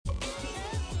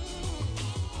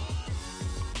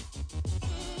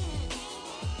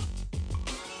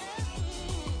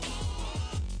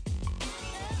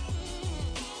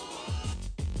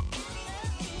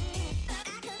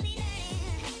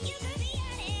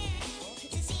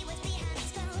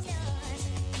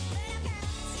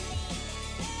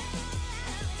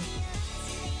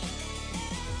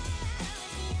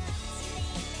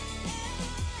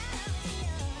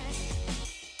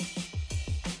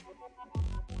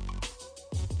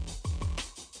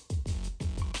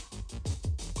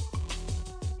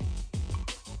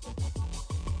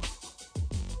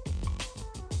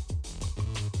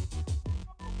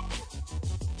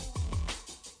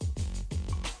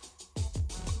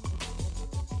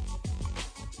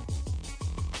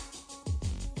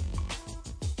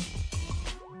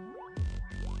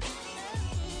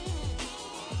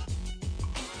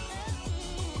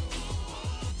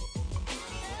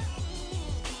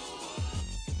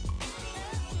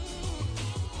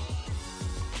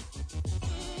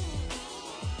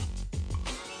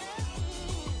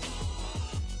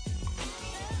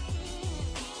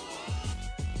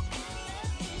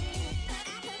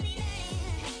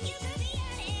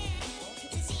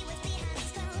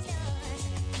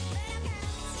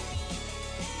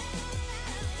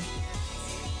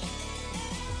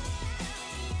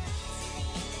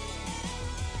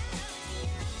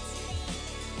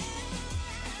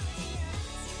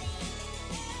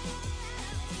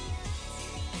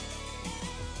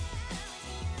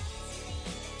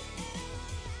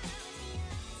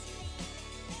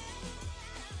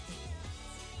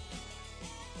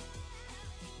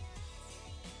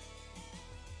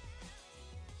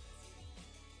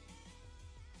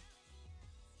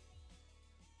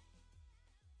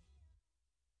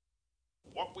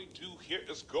What we do here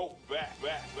is go back.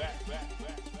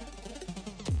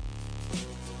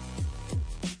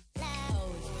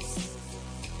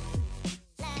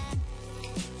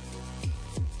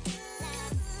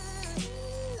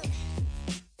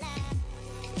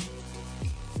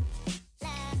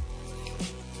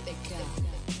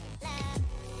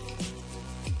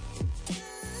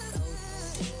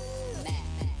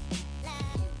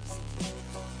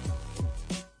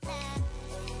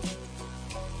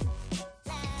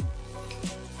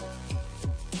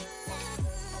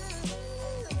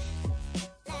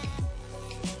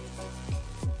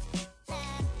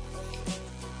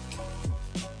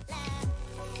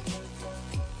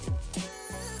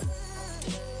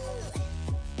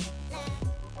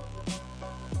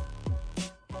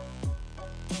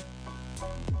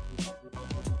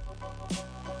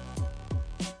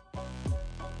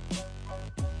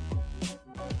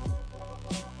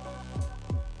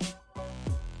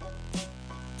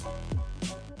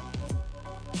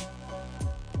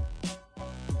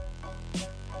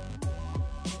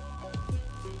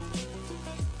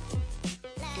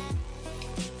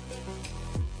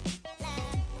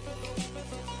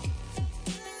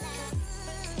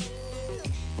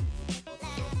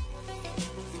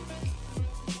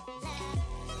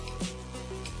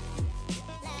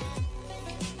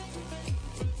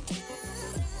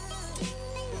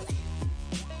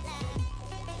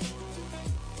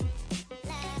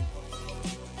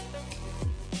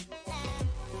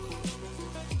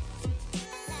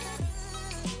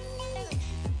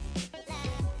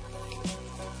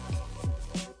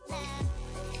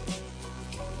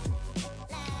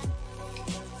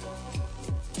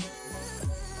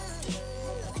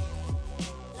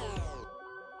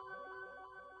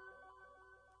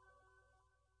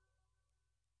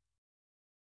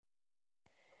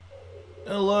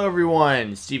 Hello,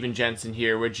 everyone. Steven Jensen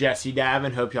here with Jesse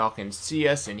Davin. Hope y'all can see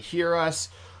us and hear us.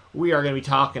 We are going to be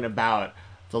talking about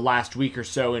the last week or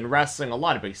so in wrestling. A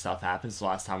lot of big stuff happened since the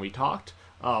last time we talked.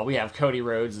 We have Cody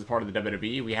Rhodes as part of the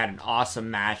WWE. We had an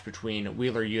awesome match between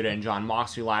Wheeler Yuta and John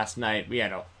Moxley last night.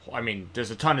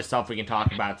 There's a ton of stuff we can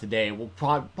talk about today. We'll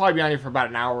probably be on here for about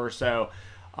an hour or so.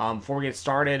 Before we get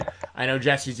started, I know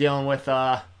Jesse's dealing with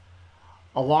a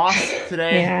loss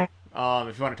today. Yeah.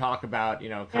 If you want to talk about,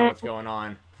 kind of what's going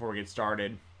on before we get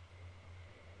started.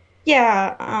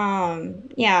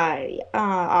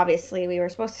 Obviously we were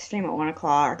supposed to stream at 1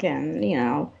 o'clock and,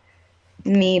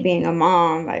 me being a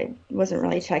mom, I wasn't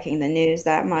really checking the news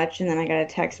that much. And then I got a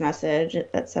text message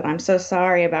that said, I'm so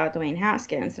sorry about Dwayne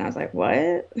Haskins. And I was like,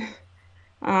 what?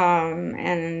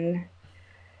 And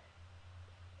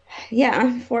yeah,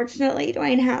 unfortunately,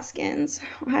 Dwayne Haskins,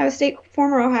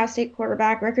 former Ohio State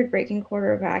quarterback, record-breaking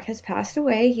quarterback, has passed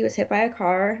away. He was hit by a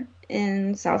car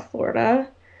in South Florida,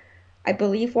 I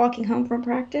believe, walking home from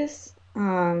practice.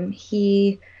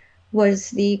 He was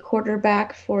the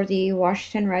quarterback for the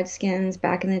Washington Redskins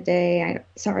back in the day.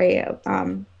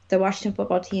 The Washington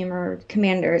football team or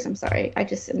Commanders. I'm sorry. I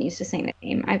just am used to saying the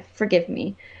name. Forgive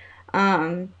me.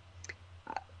 Um,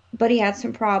 but he had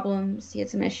some problems. He had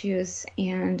some issues,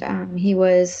 and he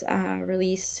was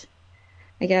released,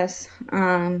 I guess.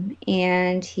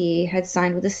 And he had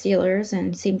signed with the Steelers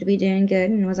and seemed to be doing good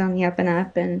and was on the up and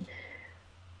up and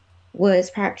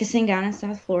was practicing down in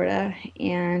South Florida.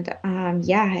 And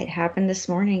yeah, it happened this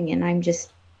morning, and I'm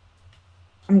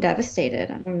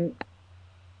devastated.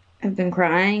 I've been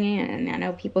crying, and I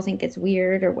know people think it's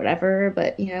weird or whatever,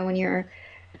 but when you're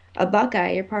a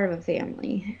Buckeye, you're part of a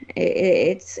family.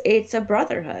 It's a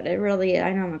brotherhood. It really,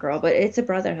 I know I'm a girl, but it's a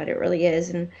brotherhood. It really is.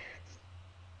 And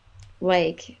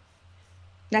like,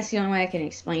 that's the only way I can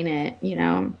explain it.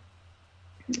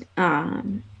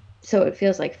 Um, so it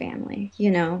feels like family.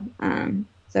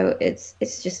 So it's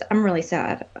just I'm really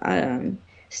sad.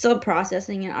 Still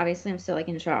processing it. Obviously, I'm still like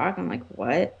in shock. I'm like,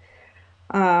 what?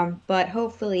 But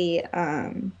hopefully,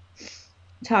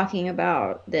 talking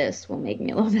about this will make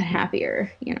me a little bit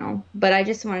happier. But I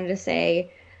just wanted to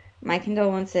say my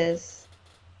condolences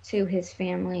to his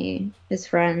family, his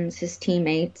friends, his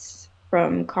teammates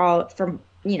from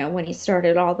when he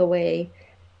started all the way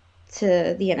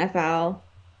to the NFL.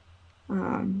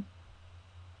 Um,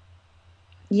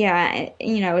 yeah,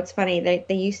 it's funny. They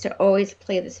used to always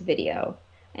play this video,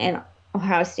 and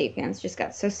Ohio State fans just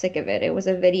got so sick of it. It was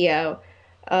a video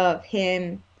of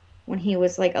him when he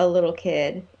was like a little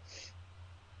kid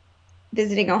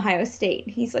visiting Ohio State.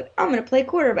 He's like, I'm gonna play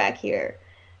quarterback here.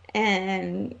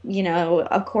 And,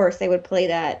 of course they would play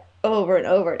that over and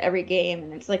over at every game.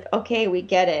 And it's like, okay, we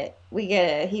get it. We get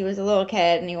it. He was a little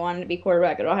kid and he wanted to be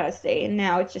quarterback at Ohio State. And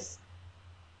now it's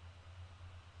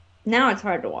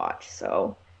hard to watch.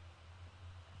 So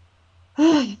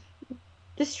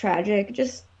just tragic.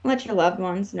 Just let your loved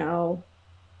ones know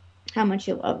how much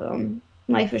you love them.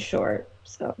 Life is short,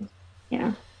 so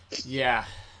yeah. Yeah,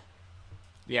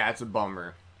 yeah, it's a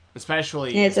bummer.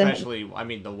 Especially, It's a especially, I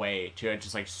mean, the way too. It's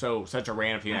just like such a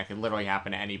random thing that could literally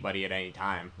happen to anybody at any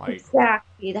time. Like,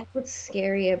 exactly that's what's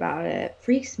scary about it.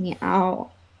 Freaks me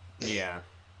out. yeah,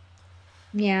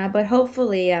 Yeah, but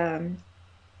hopefully,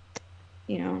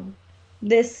 you know,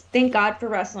 this thank God for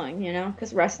wrestling,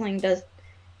 because wrestling does,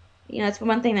 it's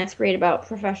one thing that's great about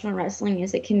professional wrestling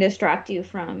is it can distract you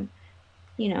from,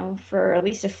 for at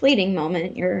least a fleeting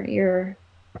moment, your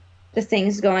the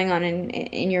things going on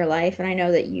in your life. And I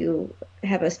know that you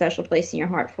have a special place in your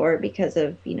heart for it because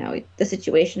of, the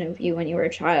situation of you when you were a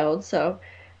child. So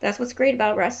that's what's great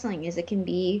about wrestling is it can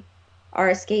be our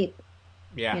escape,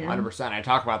 yeah, you know? 100%. I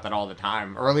talk about that all the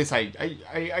time, or at least I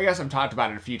guess I've talked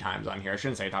about it a few times on here. I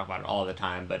shouldn't say I talk about it all the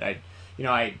time, but you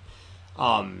know,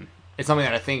 it's something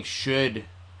that I think should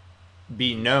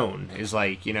be known. Is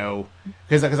like,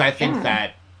 because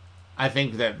Yeah. I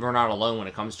think that we're not alone when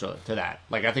it comes to that.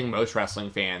 Like, I think most wrestling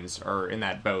fans are in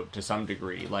that boat to some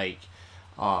degree. Like,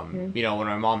 Mhm. when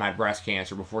my mom had breast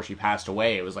cancer before she passed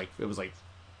away, it was like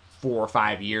 4 or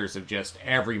 5 years of just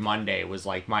every Monday was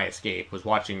like my escape was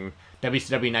watching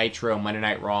WCW Nitro, Monday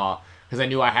Night Raw, because I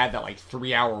knew I had that like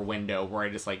 3 hour window where I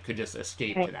just like could just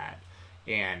escape to Right. that,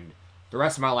 and the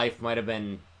rest of my life might have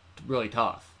been really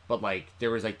tough, but like there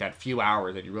was like that few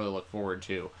hours that you really look forward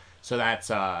to. So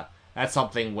that's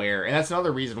something where, and that's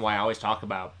another reason why I always talk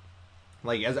about,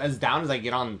 like, as down as I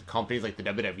get on companies like the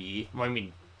WWE, well, I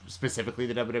mean specifically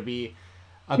the WWE,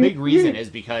 a big reason is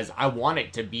because I want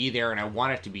it to be there and I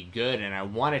want it to be good and I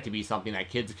want it to be something that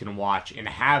kids can watch and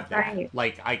have that. Right.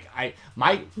 Like, I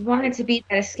my You want it to be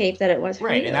that escape that it was for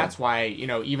right, and you. that's why,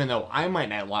 even though I might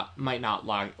not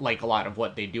like a lot of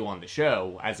what they do on the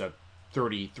show as a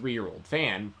 33-year-old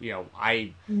fan,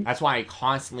 I Mhm. that's why I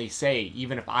constantly say,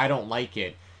 even if I don't like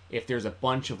it, if there's a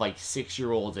bunch of like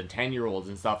 6-year-olds and 10-year-olds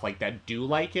and stuff like that do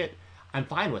like it, I'm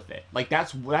fine with it. Like,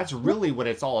 that's really what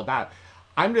it's all about.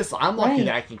 I'm lucky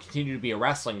that Right. I can continue to be a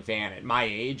wrestling fan at my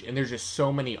age, and there's just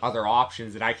so many other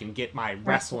options that I can get my Right.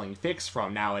 wrestling fix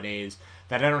from nowadays,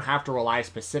 that I don't have to rely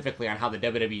specifically on how the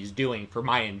WWE is doing for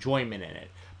my enjoyment in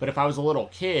it. But if I was a little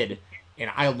kid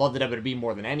and I love the WWE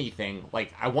more than anything,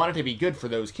 like, I want it to be good for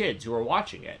those kids who are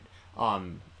watching it,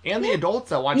 and the Yeah. adults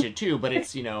that watch You, it too. But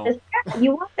it's, you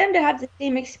want them to have the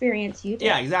same experience you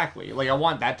yeah, did. exactly. Like, I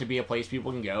want that to be a place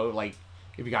people can go. Like,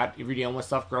 if you're dealing with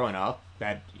stuff growing up,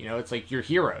 that, it's like your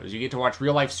heroes. You get to watch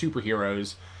real life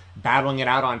superheroes battling it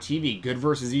out on TV, good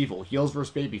versus evil, heels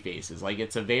versus baby faces. Like,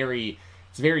 it's a very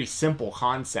simple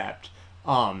concept.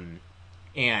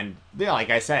 And yeah, like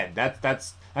I said,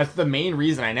 that's the main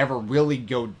reason I never really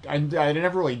I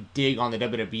never really dig on the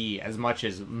WWE as much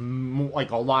as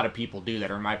like a lot of people do that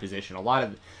are in my position. A lot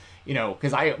of,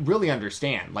 because I really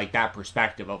understand like that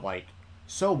perspective of like,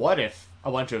 so what if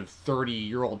a bunch of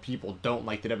 30-year-old people don't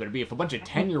like the WWE? If a bunch of Right.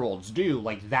 10-year-olds do,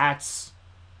 like, that's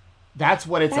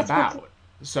what it's That's about.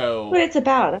 So what it's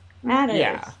about. It yeah,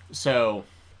 matters. so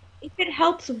If it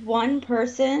helps one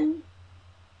person,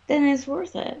 then it's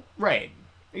worth it. right,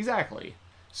 exactly.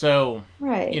 So,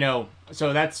 Right.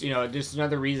 so that's, just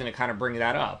another reason to kind of bring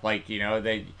that up. Like,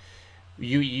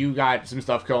 you got some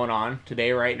stuff going on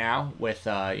today right now with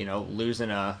losing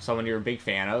someone you're a big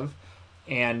fan of,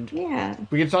 and Yeah.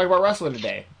 we get to talk about wrestling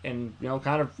today, and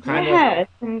kind of Yeah.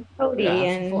 And yeah, Cody have some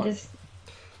and fun. just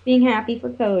being happy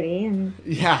for Cody and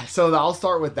Yeah, so I'll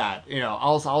start with that.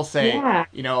 I'll say, yeah.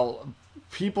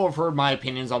 people have heard my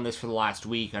opinions on this for the last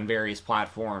week on various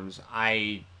platforms.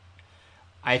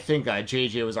 I think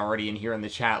JJ was already in here in the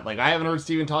chat. Like, I haven't heard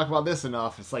Steven talk about this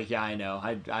enough. It's like, yeah, I know,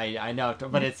 I know,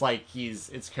 but it's like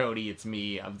it's Cody, it's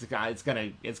me. It's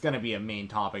gonna be a main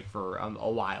topic for a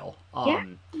while. Yeah.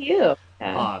 You.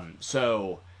 Yeah.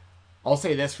 So I'll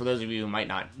say this for those of you who might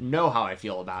not know how I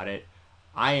feel about it.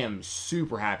 I am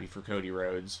super happy for Cody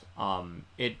Rhodes.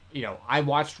 I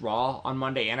watched Raw on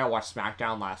Monday and I watched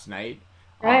SmackDown last night.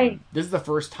 Right. This is the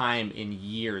first time in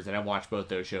years that I've watched both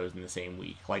those shows in the same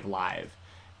week, like live.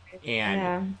 And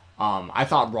Yeah. I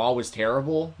thought Raw was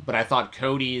terrible, but I thought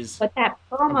But that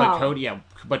but promo. Cody, yeah,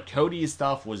 but Cody's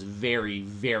stuff was very,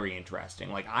 very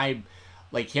interesting. Like, I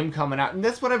like him coming out, and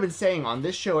that's what I've been saying on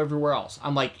this show, everywhere else.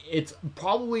 I'm like, it's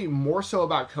probably more so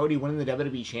about Cody winning the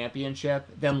WWE Championship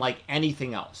than like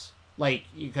anything else. Like,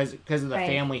 because of the Right.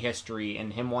 family history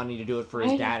and him wanting to do it for his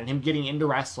Right. dad and him getting into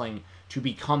wrestling to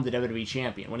become the WWE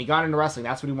champion. When he got into wrestling,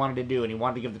 that's what he wanted to do, and he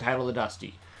wanted to give the title to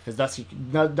Dusty because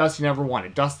Dusty never won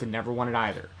it. Dustin never won it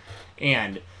either,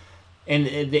 and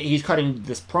he's cutting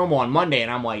this promo on Monday,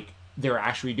 and I'm like, they're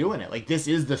actually doing it. Like, this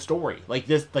is the story. Like,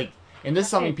 this, like, And this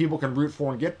is something Right. people can root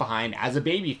for and get behind as a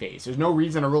babyface. There's no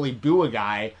reason to really boo a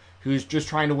guy who's just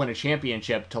trying to win a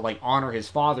championship to like honor his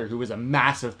father, who was a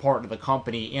massive part of the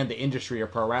company and the industry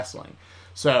of pro wrestling.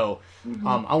 So,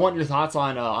 Hmm. I want your thoughts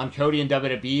on Cody and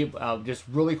WWE. Just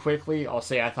really quickly, I'll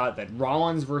say I thought that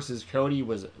Rollins versus Cody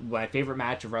was my favorite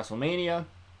match of WrestleMania.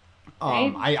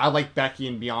 Right. I like Becky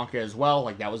and Bianca as well.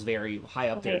 Like that was very high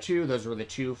up there Right. too. Those were the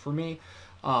two for me.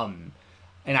 Um,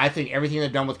 and I think everything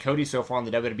they've done with Cody so far on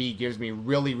the WWE gives me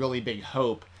really, really big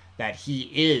hope that he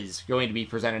is going to be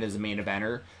presented as a main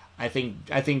eventer. I think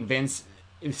Vince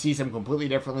sees him completely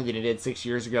differently than he did 6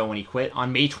 years ago when he quit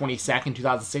on May 22nd,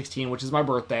 2016, which is my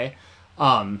birthday.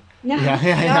 Yeah. Yeah,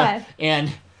 yeah, yeah. God.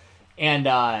 And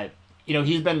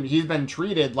he's been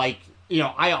treated like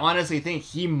I honestly think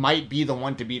he might be the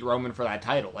one to beat Roman for that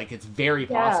title. Like it's very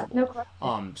Yeah. possible. No question.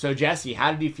 So Jesse,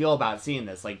 how did you feel about seeing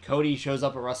this? Like Cody shows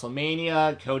up at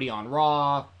WrestleMania, Cody on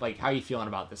Raw. Like how are you feeling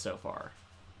about this so far?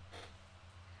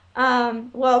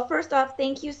 Well, first off,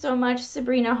 thank you so much,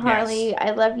 Sabrina Yes, Harley.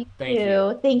 I love you thank you,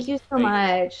 too. Thank you so thank you.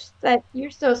 much. That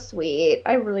you're so sweet.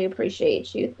 I really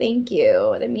appreciate you. Thank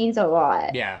you. That means a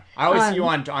lot. Yeah, I always see you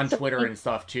on So Twitter and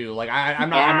stuff too. Like I'm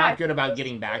not yeah, good about you're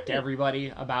getting so back to sweet. everybody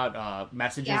about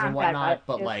Yeah, messages and I'm bad about whatnot, it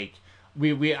but too. like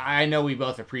we I know we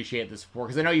both appreciate the support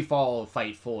because I know you follow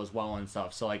Fightful as well and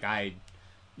stuff. So like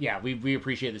we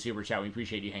appreciate the super chat. We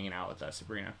appreciate you hanging out with us,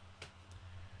 Sabrina.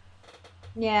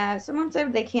 Yeah, someone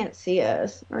said they can't see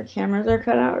us. Our cameras are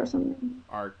cut out or something.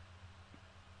 Our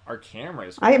our camera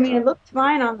is I cut mean, out. it looks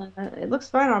fine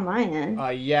on my end.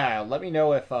 Yeah, let me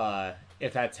know if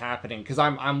that's happening because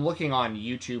I'm looking on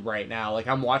YouTube right now. Like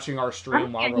I'm watching our I'm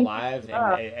stream while we're hearing you live, as and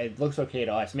well. it looks okay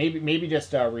to us. Maybe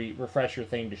just refresh your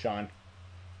thing, Deshaun.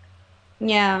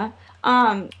 Yeah.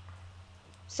 Um,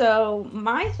 so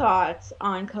my thoughts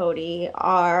on Cody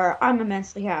are I'm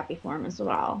immensely happy for him as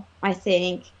well.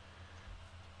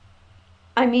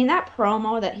 I mean, that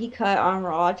promo that he cut on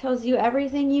Raw tells you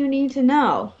everything you need to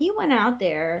know. He went out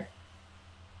there,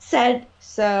 said,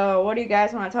 so what do you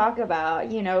guys want to talk about?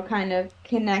 Kind of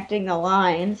connecting the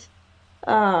lines,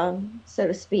 so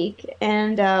to speak,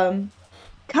 and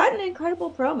cut an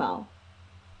incredible promo.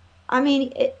 I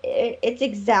mean, it's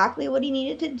exactly what he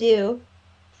needed to do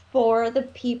for the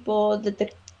people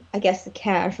I guess the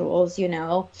casuals.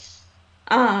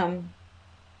 Um,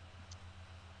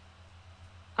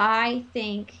 I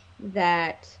think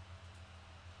that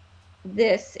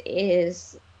this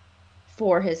is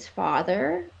for his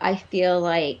father. I feel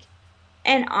like,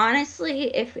 and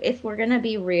honestly, if we're gonna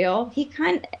be real,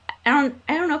 I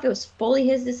don't know if it was fully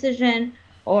his decision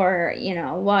or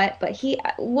what, but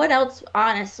what else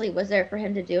honestly was there for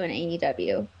him to do in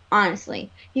AEW?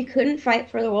 Honestly, he couldn't fight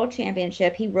for the world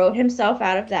championship. He wrote himself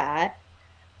out of that.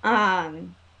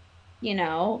 Um, you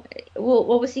know,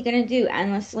 what was he gonna do?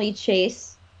 Endlessly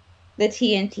chase the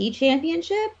TNT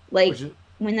championship? Which Like is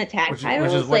win the tag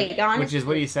which is titles? what Like which is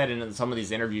what honestly, he said in some of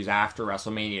these interviews after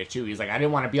WrestleMania too. He's like, I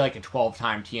didn't want to be like a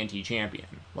 12-time TNT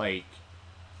champion. Like,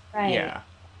 right. yeah,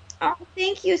 Oh,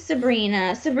 thank you,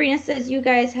 Sabrina. Sabrina says you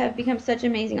guys have become such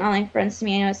amazing online friends to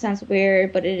me. I know it sounds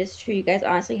weird, but it is true. You guys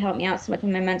honestly help me out so much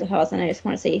with my mental health, and I just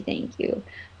want to say thank you.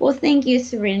 Well, thank you,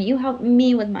 Sabrina. You helped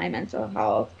me with my mental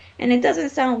health, and it doesn't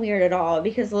sound weird at all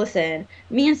because listen,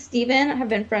 me and Steven have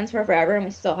been friends for forever, and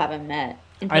we still haven't met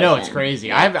in I know it's person.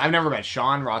 crazy. I've never met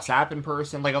Sean Ross Sapp in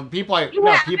person. Like people I You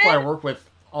no people I haven't? work with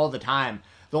all the time.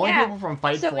 The only Yeah. people from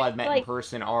So Fightful I've it's met in like,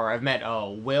 person are I've met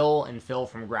Will and Phil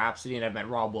from Grapsity, and I've met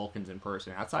Rob Wilkins in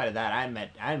person. Outside of that, I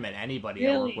hadn't met anybody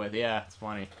I work really? with. Yeah, it's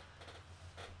funny.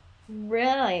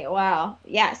 Really? Wow.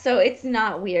 Yeah, so it's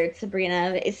not weird,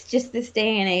 Sabrina. It's just this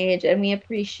day and age, and we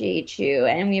appreciate you,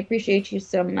 and we appreciate you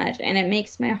so much. And it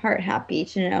makes my heart happy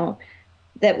to know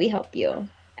that we help you.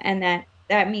 And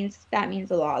that means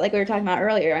a lot. Like we were talking about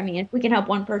earlier. I mean, if we can help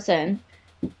one person,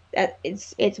 that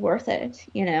it's worth it.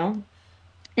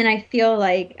 And I feel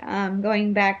like um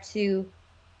going back to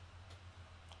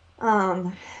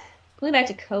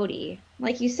Cody,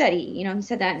 like you said, he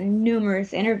said that in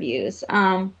numerous interviews.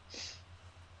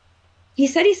 He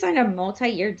said he signed a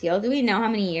multi-year deal. Do we know how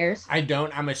many years? I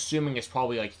don't. I'm assuming it's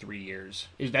probably like 3 years.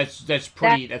 That's That's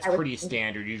pretty that's what I was pretty thinking.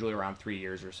 standard. Usually around 3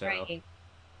 years or so. Right.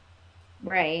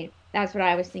 Right. That's what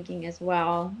I was thinking as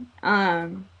well.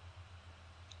 Um,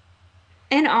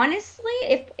 and honestly,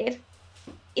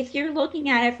 if you're looking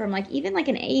at it from like even like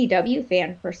an AEW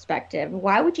fan perspective,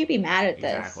 why would you be mad at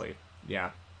this? Exactly.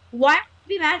 Yeah. Why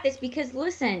would you be mad at this? Because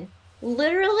listen,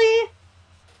 literally,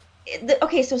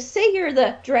 okay, so say you're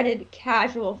the dreaded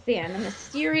casual fan, the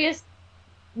mysterious,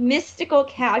 mystical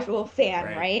casual fan,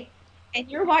 Right. right? And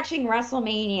you're watching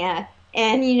WrestleMania.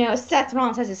 And Seth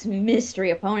Rollins has this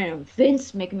mystery opponent of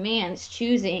Vince McMahon's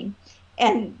choosing,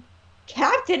 and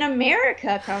Captain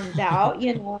America comes out.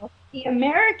 The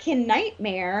American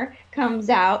Nightmare comes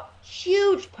out.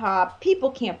 Huge pop.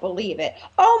 People can't believe it.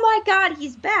 Oh my God,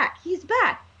 he's back! He's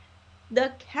back!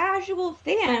 The casual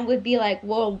fan would be like,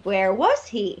 "Well, where was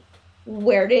he?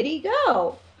 Where did he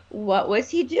go? What was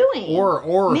he doing?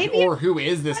 Maybe Or who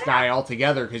is this guy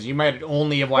altogether? Because you might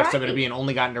only have watched WWE right, and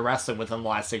only gotten to wrestling within the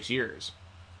last 6 years.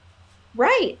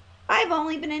 right. I've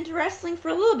only been into wrestling for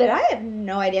a little bit. I have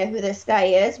no idea who this guy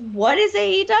is. What is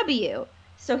AEW?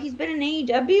 So he's been in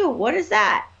AEW. What is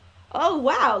that? Oh,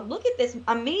 wow. Look at this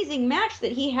amazing match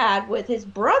that he had with his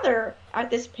brother at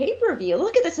this pay-per-view.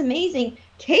 Look at this amazing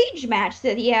cage match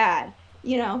that he had,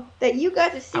 that you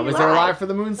got to I see was there live. live for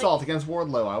the Like, moonsault against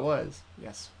Wardlow. I was,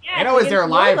 yes, and I yes, was against there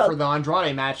live Wardlow. for the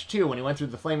Andrade match too when he went through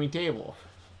the flaming table.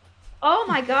 Oh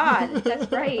my God,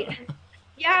 that's right.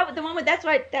 Yeah, the one with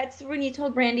that's when you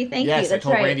told Brandy thank you. Yes, I That's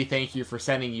told right. Randy thank you for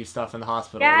sending you stuff in the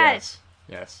hospital. Yes.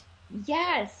 Yes, yes.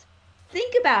 Yes.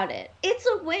 Think about it. It's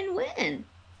a win-win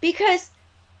because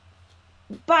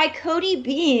by Cody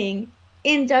being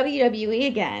in WWE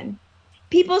again,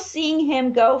 people seeing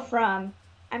him go from,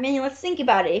 I mean, let's think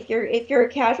about it. If you're a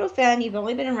casual fan, you've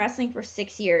only been in wrestling for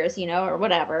 6 years, or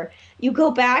whatever. You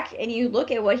go back and you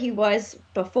look at what he was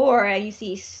before and you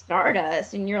see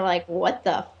Stardust and you're like, what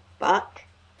the fuck?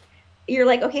 You're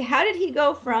like, okay, how did he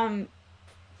go from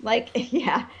like,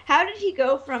 yeah, how did he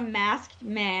go from masked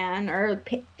man or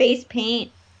face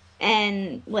paint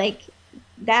and like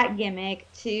that gimmick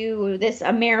to this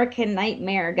American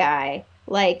Nightmare guy?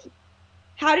 Like,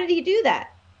 how did he do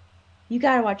that? You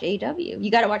got to watch AEW.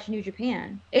 You got to watch New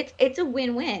Japan. It's a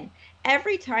win-win.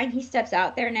 Every time he steps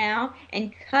out there now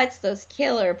and cuts those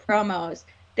killer promos,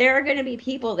 there are going to be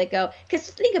people that go, because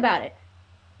think about it.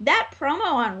 That promo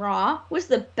on Raw was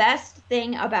the best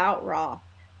thing about Raw.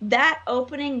 That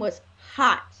opening was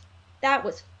hot. That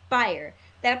was fire.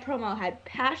 That promo had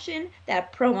passion.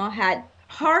 That promo had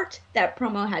heart. That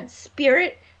promo had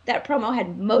spirit. That promo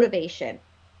had motivation.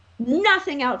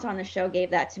 Nothing else on the show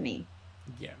gave that to me.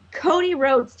 Yeah, Cody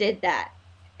Rhodes did that.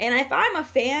 And if I'm a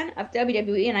fan of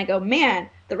WWE and I go, man,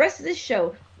 the rest of this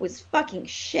show was fucking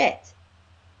shit.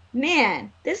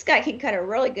 Man, this guy can cut a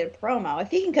really good promo.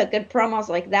 If he can cut good promos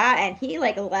like that and he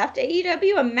like left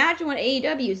AEW, imagine what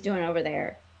AEW is doing over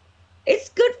there. It's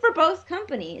good for both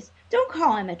companies. Don't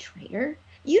call him a traitor.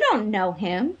 You don't know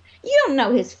him. You don't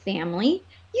know his family.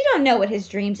 You don't know what his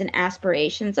dreams and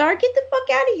aspirations are. Get the fuck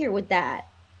out of here with that.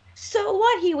 So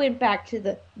what? He went back to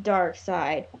the dark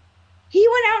side. He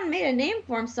went out and made a name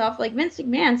for himself, like Vince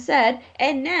McMahon said,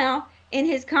 and now in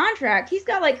his contract, he's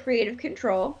got like creative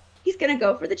control. He's going to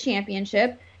go for the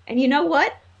championship. And you know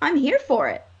what? I'm here for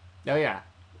it. oh yeah,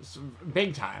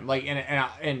 big time. Like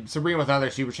and Sabrina with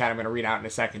another super chat I'm going to read out in a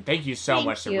second. Thank you so Thank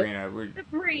much, you. Sabrina. Yeah,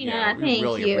 Sabrina, we thank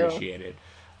really you. appreciate it.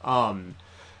 Um,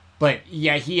 but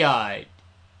yeah, he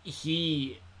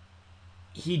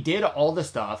he did all the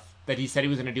stuff that he said he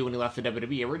was going to do when he left the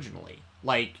WWE originally.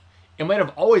 Like, it might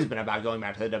have always been about going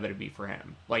back to the WWE for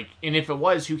him. Like, and if it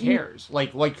was, who cares?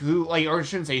 Like who? Like, or I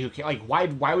shouldn't say who cares. Like,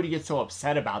 why would he get so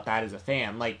upset about that as a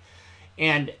fan? Like,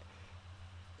 and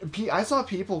I saw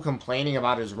people complaining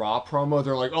about his Raw promo.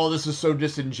 They're like, "Oh, this is so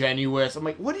disingenuous." I'm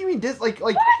like, "What do you mean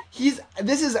He's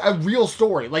this is a real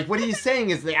story. Like what he's saying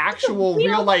is the It's a actual real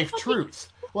real life fucking truth.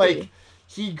 Like story.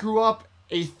 he grew up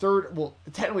a third, well,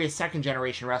 technically a second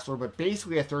generation wrestler, but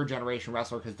basically a third generation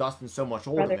wrestler because Dustin's so much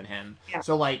older Brother. than him. Yeah.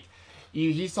 So like,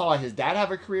 he saw his dad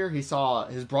have a career. He saw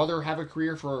his brother have a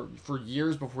career for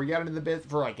years before he got into the business,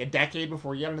 for like a decade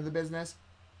before he got into the business,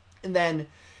 and then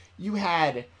you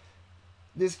had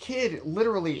this kid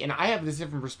literally, and I have this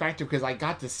different perspective because I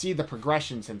got to see the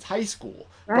progression since high school.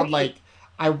 But Right. like,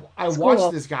 I watched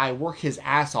School. this guy work his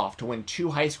ass off to win two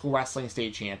high school wrestling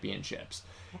state championships,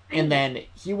 and Right. then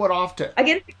he went off to,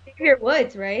 Against Xavier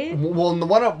Woods, right? well,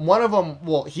 one of them.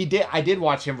 Well, he did. I did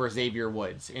watch him versus Xavier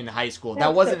Woods in high school. That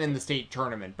That's so wasn't in cool. the state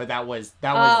tournament, but that was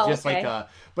Oh, just like okay. a.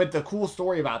 But the cool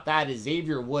story about that is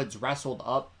Xavier Woods wrestled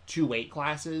up two weight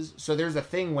classes. So there's a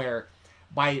thing where,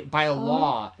 by a Oh,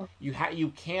 law, you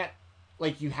can't,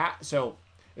 like, so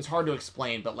it's hard to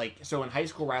explain, but like, so in high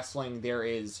school wrestling there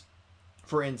is,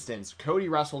 for instance, Cody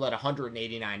wrestled at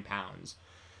 189 pounds.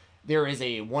 There is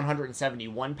a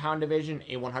 171-pound division,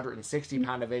 a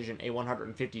 160-pound division, a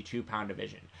 152-pound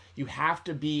division. You have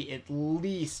to be at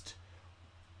least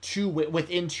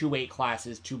within two weight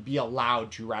classes to be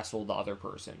allowed to wrestle the other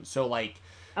person. So like,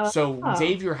 So Oh,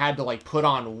 Xavier had to like put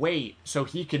on weight so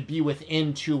he could be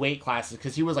within 2 weight classes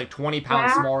because he was like 20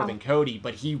 pounds smaller wow. than Cody,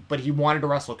 but he wanted to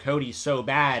wrestle Cody so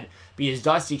bad because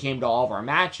Dusty came to all of our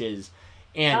matches.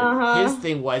 And his Uh-huh.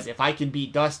 thing was, if I can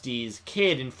beat Dusty's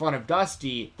kid in front of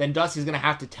Dusty, then Dusty's gonna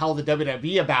have to tell the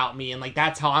WWE about me, and like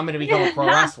that's how I'm gonna become a pro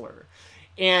wrestler.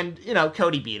 And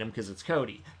Cody beat him because it's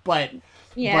Cody,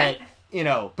 Yeah. but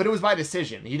but it was by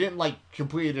decision. He didn't like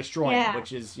completely destroy him, Yeah.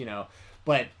 which is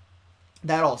But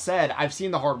that all said, I've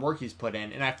seen the hard work he's put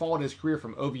in, and I followed his career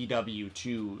from OVW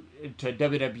to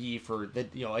WWE for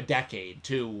a decade,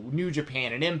 to New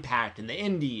Japan and Impact and the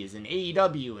Indies and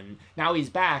AEW, and now he's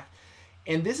back.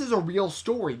 And this is a real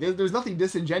story. There's nothing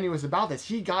disingenuous about this.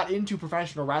 He got into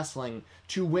professional wrestling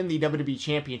to win the WWE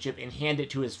Championship and hand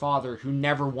it to his father, who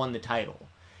never won the title.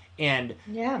 And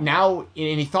Yeah. now,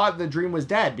 and he thought the dream was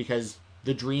dead because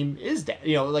the dream is dead.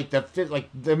 Like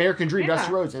the American dream,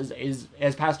 Dusty Yeah. Rhodes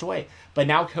has passed away. But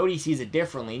now Cody sees it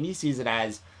differently, and he sees it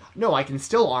as, no, I can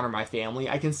still honor my family.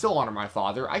 I can still honor my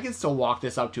father. I can still walk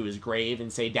this up to his grave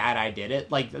and say, Dad, I did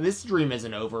it. Like, this dream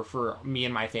isn't over for me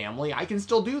and my family. I can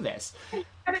still do this. He's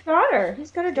got a daughter. He's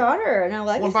got a daughter and a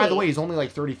Well, and by the way, legacy, he's only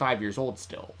like 35 years old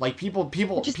still. Like, people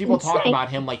people which is people talk insane. about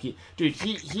him like dude,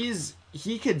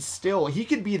 he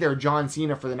could be their John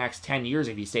Cena for the next 10 years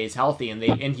if he stays healthy, and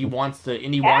he Yeah. wants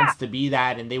to be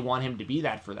that, and they want him to be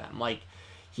that for them. Like,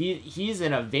 he's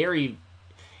in a very,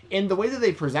 and the way that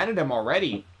they presented him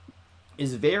already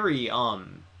is very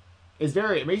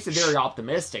it makes it very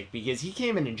optimistic because he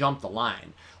came in and jumped the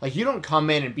line. Like, you don't come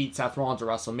in and beat Seth Rollins at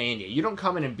WrestleMania. You don't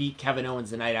come in and beat Kevin Owens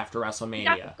the night after He got the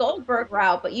WrestleMania. Goldberg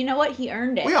route, but you know what? He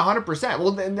earned Well, it. yeah, 100%.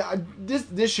 Well, then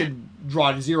this should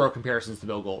draw zero comparisons to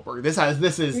Bill Goldberg. This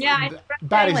is Yeah, I know what I'm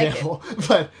bad saying. Like, example,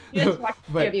 but you just watch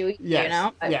but WWE,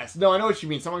 yes, But yes. No, I know what you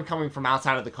mean. Someone coming from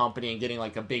outside of the company and getting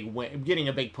like a big win, getting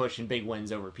a big push and big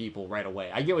wins over people right away.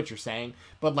 I get what you're saying,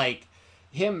 but like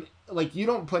him, like you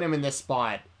don't put him in this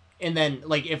spot, and then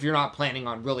like if you're not planning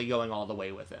on really going all the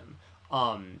way with him,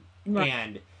 right.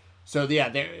 and so yeah,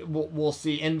 there we'll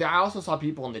see. And I also saw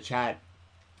people in the chat,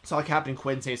 saw Captain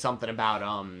Quinn say something about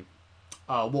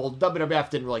well, WWF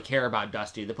didn't really care about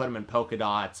Dusty. They put him in polka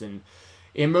dots, and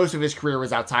most of his career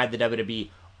was outside the WWE.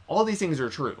 All these things are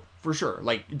true for sure.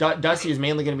 Like Dusty is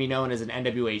mainly going to be known as an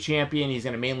NWA champion. He's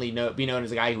going to mainly be known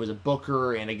as a guy who was a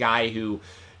booker and a guy who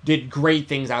did great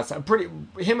things outside.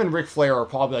 Him and Ric Flair are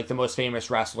probably like the most famous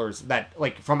wrestlers that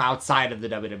like from outside of the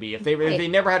WWE. If they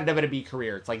never had a WWE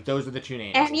career, it's like those are the two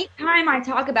names. Anytime I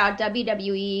talk about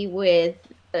WWE with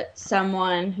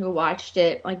someone who watched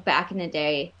it like back in the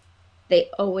day, they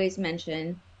always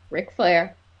mention Ric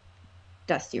Flair,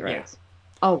 Dusty Yeah. Rhodes.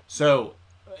 Oh, So,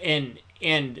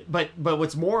 but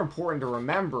what's more important to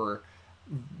remember,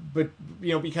 but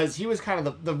because he was kind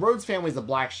of the Rhodes family is the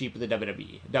black sheep of the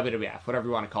WWE, WWF, whatever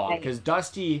you want to call it. right, Because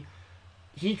Dusty,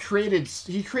 he created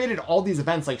all these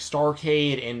events like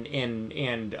Starcade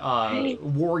and right,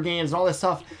 War Games and all this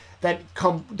stuff that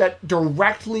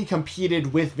directly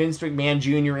competed with Vince McMahon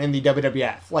Jr. in the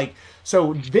WWF. Like,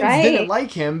 so Vince didn't right.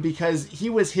 like him because he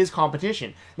was his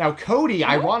competition. Now Cody,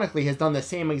 Huh? ironically, has done the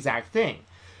same exact thing,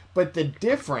 but the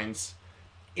difference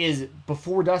is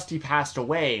before Dusty passed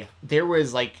away, there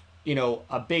was like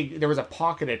there was a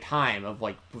pocket of time of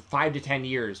like 5 to 10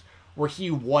 years where he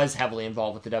was heavily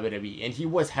involved with the WWE and he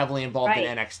was heavily involved in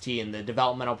Right. NXT and the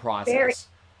developmental Very. process.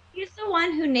 He's the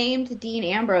one who named Dean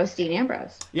Ambrose Dean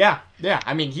Ambrose. Yeah, yeah.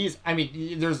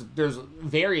 There's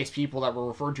various people that were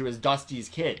referred to as Dusty's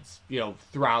kids,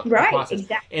 throughout the Right, process.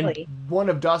 And exactly. one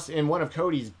of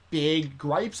Cody's big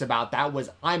gripes about that was,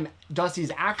 I'm Dusty's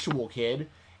actual kid,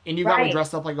 and you got me Right.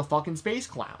 dressed up like a fucking space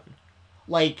clown.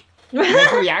 Like,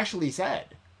 that's what he actually said.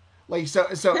 Like, I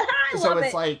so love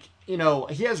it's it. like,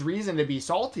 he has reason to be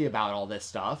salty about all this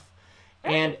stuff.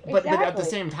 And Right, but at the exactly.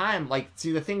 same time, like,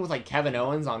 see, the thing with like Kevin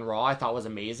Owens on Raw, I thought was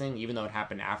amazing, even though it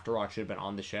happened after Raw, it should have been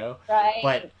on the show. But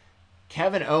Right.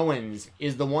 Kevin Owens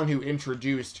is the one who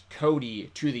introduced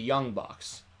Cody to the Young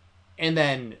Bucks. And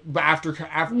then, but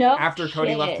No after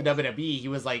Cody left the shit. WWE, he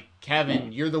was like,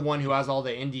 Kevin, you're the one who has all the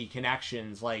indie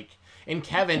connections. Like, and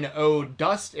Kevin owed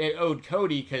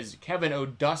Cody because Kevin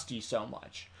owed Dusty so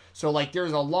much. So like,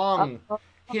 there's a long Oh,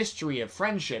 history of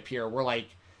friendship here, where like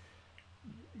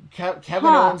Kevin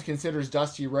huh. Owens considers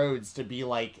Dusty Rhodes to be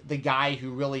like the guy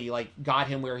who really like got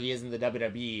him where he is in the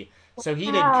WWE. So he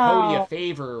did Cody a Wow.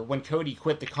 favor when Cody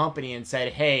quit the company and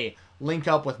said, "Hey, link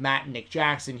up with Matt and Nick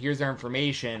Jackson. Here's their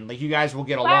information. Like, you guys will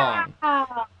get along."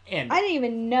 Wow. And I didn't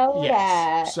even know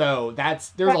yes, that. so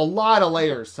there's a lot of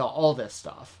layers to all this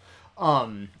stuff.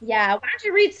 Um, Yeah, why don't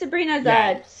you read Sabrina's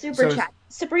yeah. super So chat?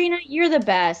 Sabrina, you're the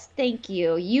best. Thank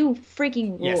you. You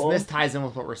freaking Yes, and this rule. ties in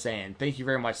with what we're saying. Thank you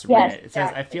very much, Sabrina. Yes, It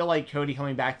says, I exactly. feel like Cody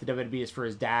coming back to WWE is for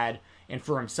his dad and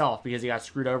for himself because he got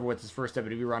screwed over with his first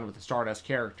WWE run with the Stardust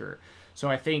character. So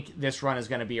I think this run is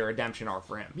going to be a redemption arc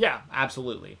for him. Yeah,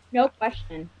 absolutely. No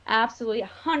question. Absolutely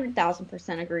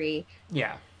 100,000% agree.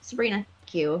 Yeah. Sabrina,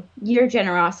 thank you. Your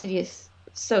generosity is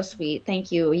so sweet.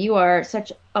 Thank you. You are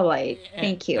such a light. And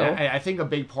Thank you. I think a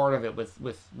big part of it with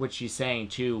what she's saying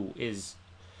too is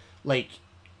like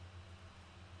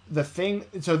the thing.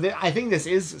 So I think this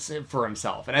is for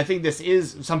himself, and I think this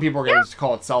is some people are Yeah, going to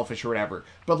call it selfish or whatever.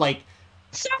 But like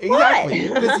so what? exactly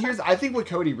because here's I think what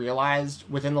Cody realized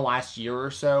within the last year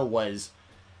or so was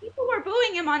People were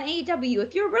booing him on AEW.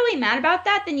 If you're really mad about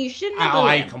that, then you shouldn't have booed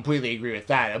I him. completely agree with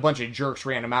that. A bunch of jerks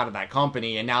ran him out of that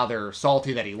company, and now they're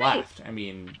salty that he Right. left. I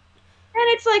mean, And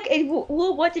it's like,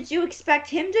 well, what did you expect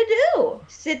him to do?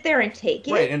 Sit there and take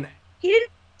right, it? He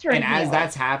didn't turn and as heel.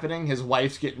 that's happening, his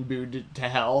wife's getting booed to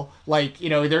hell. Like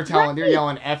they're Right.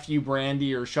 yelling "F you,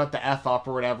 Brandy" or "Shut the F up"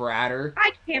 or whatever at her.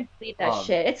 I can't believe that Um,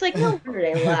 shit. It's like, no wonder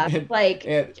they left. and, Like,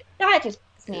 and that just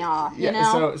pisses me off, you yeah,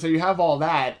 know? so you have all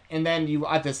that, and then you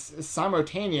at this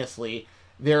simultaneously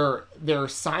they're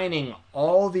signing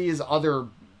all these other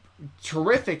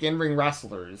terrific in ring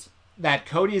wrestlers that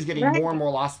Cody is getting more and Right.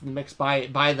 more lost in the mix by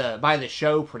the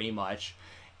show pretty much,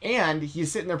 and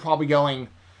he's sitting there probably going,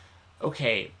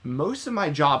 okay, most of my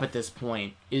job at this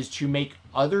point is to make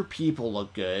other people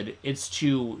look good. It's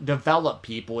to develop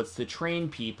people. It's to train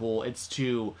people. It's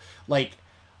to like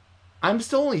I'm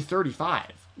still only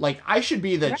 35. Like I should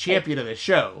be the Right. champion of the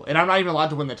show, and I'm not even allowed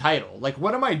to win the title. Like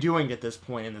what am I doing at this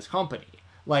point in this company?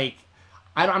 Like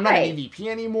I'm not an Right. EVP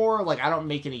anymore. Like I don't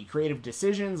make any creative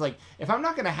decisions. Like if I'm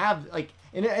not gonna have like,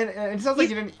 and it sounds like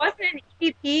He he didn't. wasn't an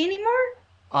EVP anymore?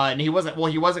 And he wasn't.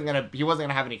 Well, he wasn't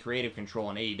gonna have any creative control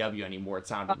in AEW anymore. It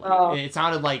sounded like Oh, it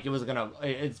sounded like it was gonna.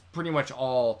 It's pretty much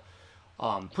all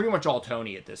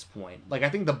Tony at this point. Like I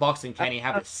think the Bucks and Kenny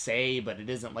have oh, a say, but it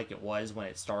isn't like it was when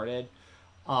it started.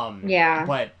 yeah.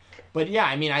 But yeah,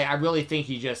 I mean, I really think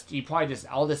he probably just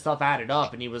all this stuff added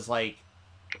up, and he was like,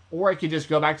 or I could just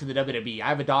go back to the WWE. I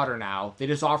have a daughter now. They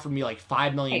just offered me like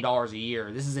 $5 million Right. a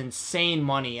year. This is insane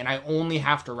money, and I only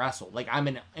have to wrestle. Like I'm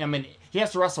in. He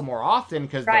has to wrestle more often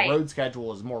because the Right. road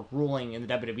schedule is more grueling in the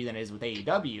WWE than it is with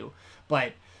AEW.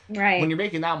 But when Right. you're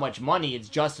making that much money, it's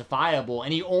justifiable,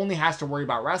 and he only has to worry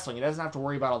about wrestling. He doesn't have to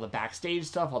worry about all the backstage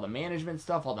stuff, all the management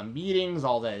stuff, all the meetings,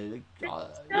 all the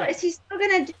So yeah. is he still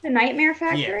gonna do the Nightmare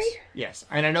Factory? Yes, yes,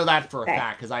 and I know that for a Okay.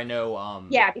 fact because I know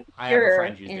Yeah, because I have a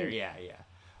friend you're who's there. in. Yeah, yeah.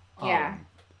 Yeah.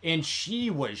 And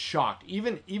she was shocked. She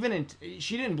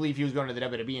didn't believe he was going to the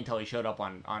WWE until he showed up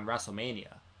on WrestleMania.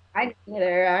 I didn't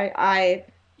either. I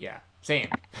Yeah, same.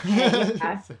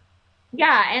 yeah.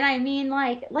 Yeah, and I mean,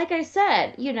 like I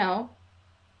said,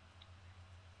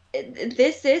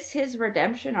 this is his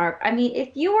redemption arc. I mean, if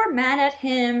you were mad at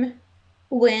him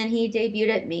when he debuted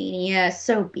at Mania,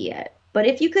 so be it. But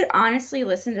if you could honestly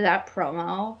listen to that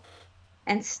promo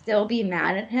and still be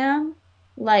mad at him,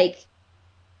 like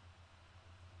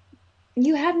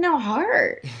you have no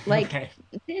heart. Like Right.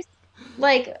 this,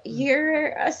 like you're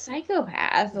a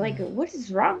psychopath. Like what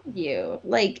is wrong with you?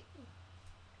 Like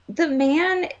the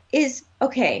man is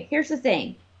okay. Here's the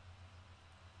thing.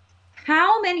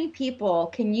 How many people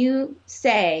can you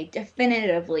say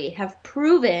definitively have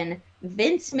proven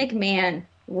Vince McMahon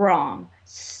wrong?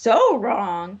 So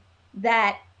wrong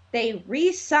that they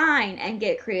re-sign and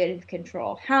get creative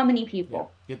control. How many Yep.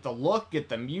 people? Get the look, get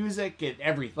the music, get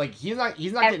everything. Like he's not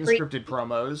getting Every scripted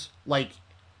promos. Like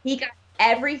he got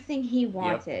everything he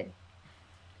yep. wanted.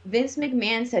 Vince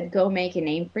McMahon said, go make a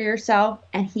name for yourself,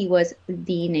 and he was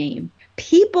the name.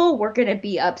 People were going to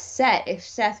be upset if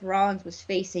Seth Rollins was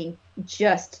facing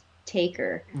just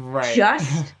Taker. Right.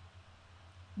 Just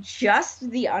just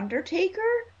The Undertaker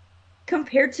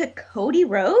compared to Cody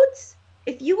Rhodes?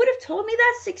 If you would have told me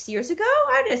that 6 years ago,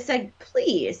 I'd have said,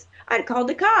 please. I'd have called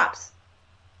the cops.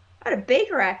 I'd have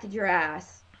Baker acted your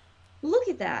ass. Look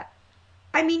at that.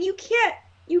 I mean, you can't,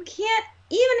 even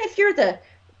if you're the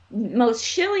most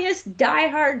shilliest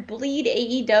diehard bleed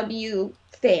AEW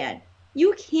fan,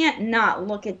 you can't not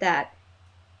look at that.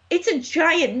 It's a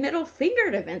giant middle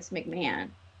finger to Vince McMahon.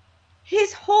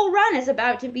 His whole run is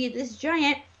about to be this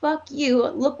giant fuck you,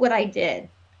 look what I did.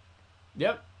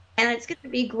 Yep. And it's going to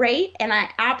be great. And I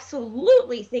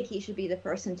absolutely think he should be the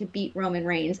person to beat Roman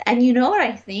Reigns. And you know what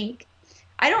I think?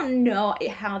 I don't know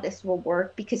how this will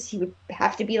work because he would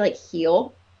have to be like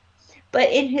heel. But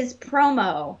in his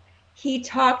promo, he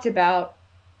talked about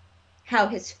how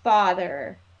his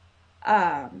father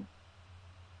um,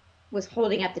 was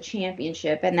holding up the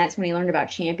championship, and that's when he learned about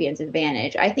Champion's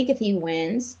Advantage. I think if he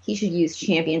wins, he should use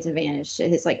Champion's Advantage to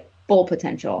his like full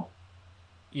potential.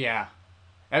 Yeah,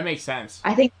 that makes sense.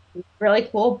 I think it's really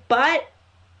cool, but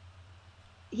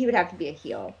he would have to be a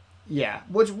heel. Yeah,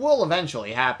 which will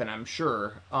eventually happen, I'm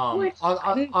sure. Which,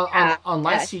 yeah, yeah,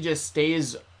 Unless he just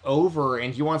stays over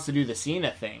and he wants to do the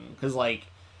Cena thing, because like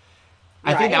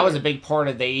I think that was a right. big part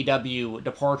of the AEW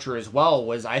departure as well.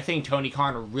 Was I think Tony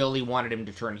Khan really wanted him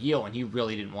to turn heel, and he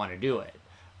really didn't want to do it.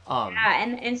 Um, Yeah,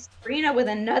 and Sabrina with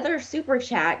another super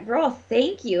chat. Girl,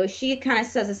 thank you. She kind of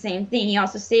says the same thing. He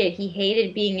also stated he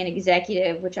hated being an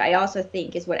executive, which I also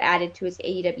think is what added to his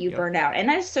AEW yep. burnout. And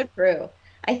that is so true.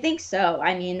 I think so.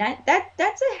 I mean,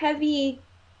 that's a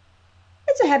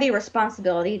heavy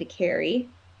responsibility to carry.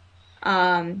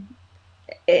 Um,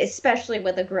 Especially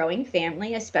with a growing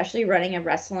family, especially running a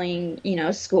wrestling,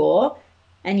 school.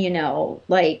 And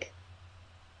like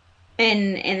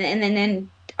and then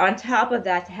on top of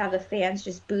that, to have the fans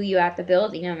just boo you out the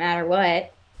building no matter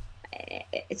what,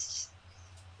 it's just,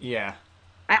 Yeah.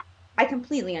 I I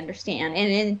completely understand.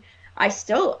 And I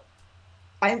still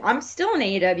I'm still an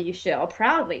AEW show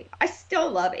proudly. I still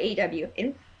love AEW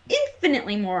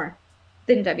infinitely more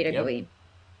than Yep. WWE.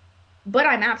 But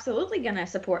I'm absolutely gonna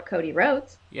support Cody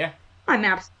Rhodes. Yeah. I'm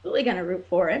absolutely gonna root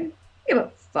for him. Give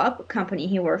a fuck what company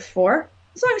he works for.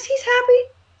 As long as he's happy,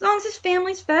 as long as his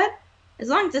family's fed, as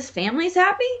long as his family's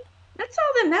happy, that's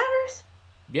all that matters.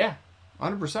 Yeah.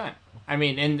 100%. I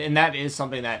mean, and that is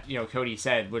something that Cody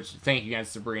said. Which thank you again,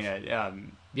 Sabrina.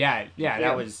 Yeah, Thank yeah.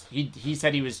 That you. was he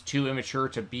said he was too immature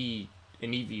to be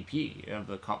an EVP of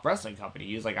the wrestling company.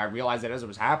 He was like, I realized that as it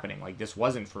was happening, like this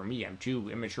wasn't for me. I'm too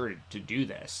immature to do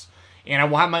this, and I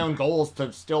will have my own goals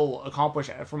to still accomplish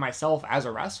for myself as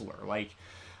a wrestler. Like,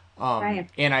 Right.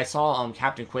 and I saw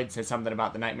Captain Quid said something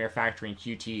about the Nightmare Factory and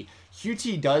QT.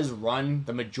 QT does run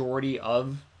the majority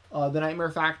of the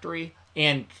Nightmare Factory,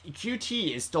 and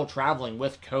QT is still traveling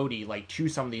with Cody like to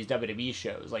some of these WWE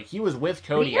shows. Like he was with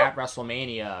Cody Yeah, at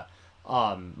WrestleMania,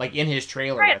 like in his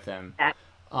trailer right. with him. That.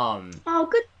 Um, Oh,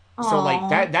 good. so like Oh,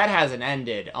 that hasn't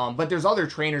ended. But there's other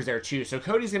trainers there too. So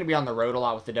Cody's going to be on the road a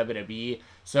lot with the WWE.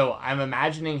 So I'm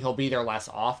imagining he'll be there less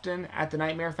often at the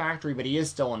Nightmare Factory, but he is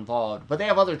still involved. But they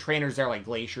have other trainers there, like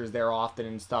Glacier's there often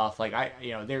and stuff. Like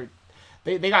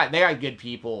they got good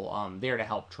people there to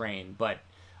help train. But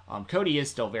Cody is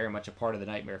still very much a part of the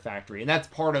Nightmare Factory, and that's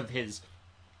part of his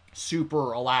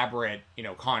super elaborate,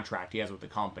 contract he has with the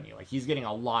company. Like he's getting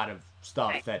a lot of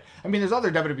stuff right. that I mean, there's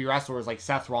other WWE wrestlers like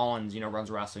Seth Rollins, runs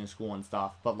a wrestling school and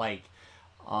stuff, but like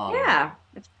Yeah.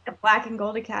 It's the Black and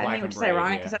Gold Academy, Black and which is Brave,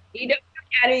 ironic yeah, because that's AEW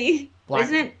Academy. Black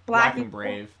Isn't it Black Black and and Gold?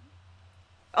 Brave,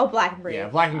 Oh, Black and yeah,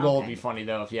 Brave. Black and Gold would be Okay. funny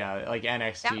though if yeah, like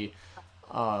NXT,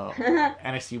 uh, Yeah.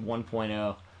 NXT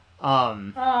 1.0.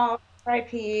 Um, Oh,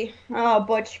 R.I.P. Oh,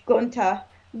 Butch Gunther.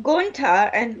 Gunther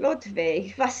and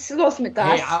Ludwig. Was ist los mit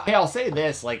das? I'll say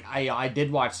this: like I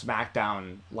did watch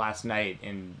SmackDown last night,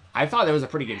 and I thought it was a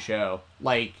pretty good show.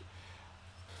 Like,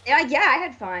 Ja, I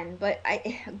had fun, but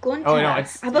oh no,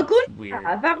 Gunther. Aber it's weird.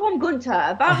 Gunther, warum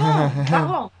Gunther? Warum?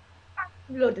 Warum?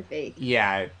 Ludwig.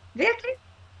 Yeah, Wirklich?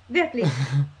 Wirklich.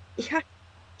 Ich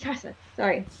hasse.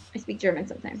 Sorry, I speak German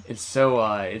sometimes. it's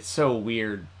so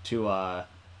weird to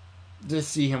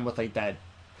just see him with like that.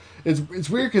 It's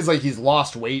weird because like he's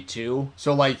lost weight too,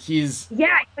 so like he's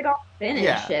Yeah, he's like all thin and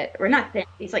yeah shit. Or not thin,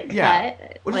 he's like yeah,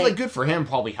 cut. which is like Like, good for him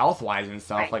probably health wise and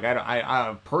stuff. right. Like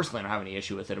I personally don't have any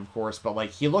issue with it, of course, but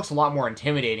like he looks a lot more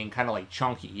intimidating, kind of like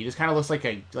chunky. He just kind of looks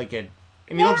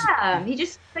and he looks Yeah, he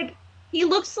just like he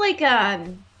looks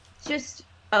just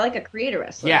like a creator yeah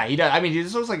wrestler. he does. I mean he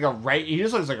just looks like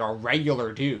a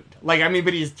regular dude. Like I mean,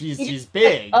 but He just he's like,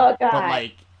 big, oh but God,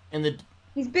 like in the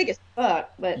he's big as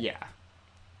fuck, but yeah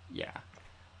yeah.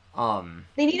 Um,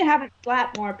 they need to have him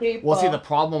slap more Well, see, the people.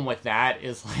 problem with that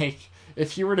is like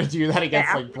if you were to do that against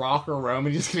Yeah, like Brock or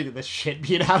Roman, he's just gonna get the shit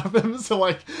beat out of him. So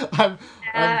like, I'm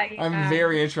I'm yeah,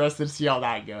 very interested to see how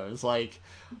that goes. Like,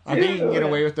 I think he can get dude.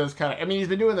 away with those kind of. I mean, he's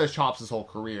been doing those chops his whole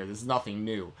career. This is nothing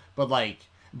new. But like,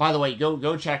 by the way,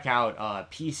 go check out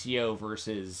PCO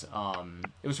versus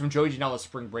it was from Joey Janela's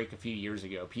Spring Break a few years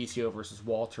ago. PCO versus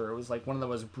Walter. It was like one of the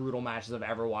most brutal matches I've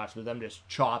ever watched with them just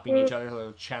chopping each other.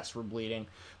 Their chests were bleeding.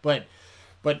 But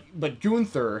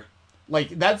Gunther, like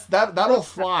that'll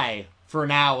fly for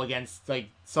now against like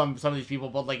some of these people.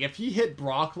 But like if he hit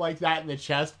Brock like that in the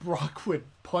chest, Brock would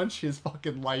punch his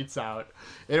fucking lights out.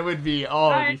 It would be it'd be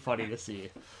I, funny to see.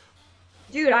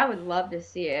 dude, I would love to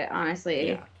see it, Yeah,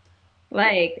 honestly.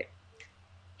 Like,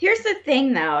 here's the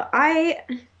thing though. I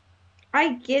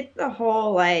get the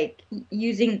whole like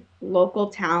using local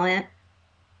talent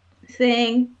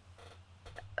thing,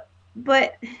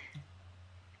 but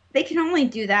they can only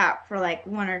do that for like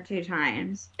one or two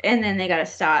times and then they gotta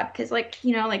stop because like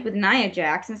like with Nia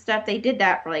Jax and stuff they did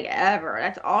that for like ever.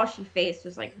 That's all she faced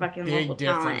was like fucking local Big talent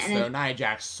difference and though. then Nia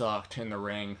Jax sucked in the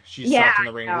ring. She yeah sucked in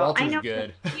the ring. I Walter's know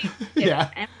good. he's different Yeah.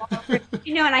 and Walter,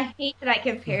 and I hate that I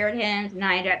compared him to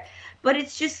Nia Jax but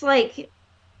it's just like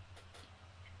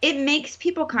it makes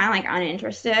people kind of like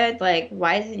uninterested. Like,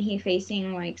 why isn't he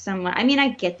facing like someone? I mean, I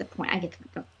get the point. I get the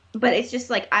point. But it's just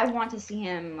like I want to see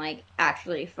him like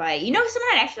actually fight. Someone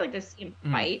I'd actually like to see him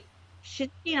Mm. fight. Shinsuke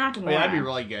Oh, yeah, that'd be Nakamura.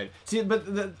 really good. See, but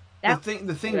the That thing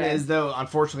the was thing good. is though,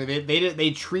 unfortunately,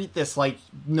 they treat this like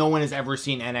no one has ever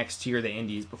seen NXT or the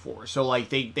Indies before. So like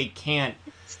they can't.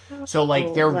 So like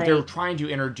So they're like trying to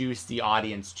introduce the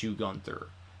audience to Gunther,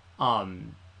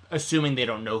 um, assuming they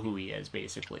don't know who he is,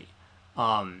 basically.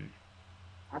 Um,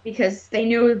 because they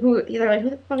knew who they're like, who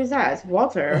the fuck is that? It's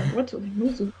Walter.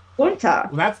 Who's Gunta?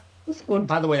 well, that's Who's Gunta?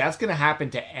 by the way, that's going to happen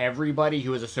to everybody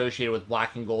who is associated with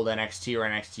Black and Gold NXT or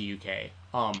NXT UK.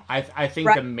 I think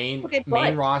Right. the Okay,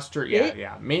 main but roster,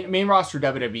 it, main roster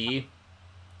WWE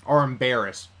are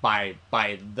embarrassed by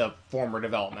the former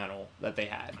developmental that they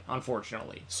had,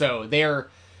 unfortunately. So they're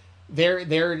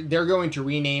going to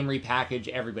rename, repackage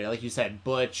everybody, like you said,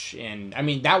 Butch, and I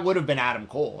mean that would have been Adam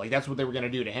Cole. Like that's what they were going to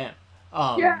do to him.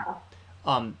 Um, yeah.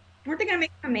 um, Weren't they gonna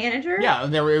make him a manager? yeah,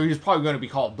 and he was probably going to be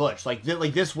called Butch. Like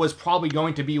this was probably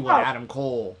going to be what Oh, Adam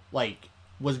Cole like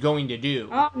was going to do.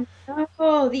 oh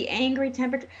no, the angry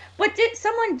temperature. But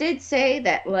someone did say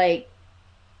that like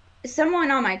someone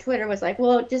on my Twitter was like,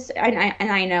 "Well, just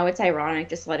and I know it's ironic,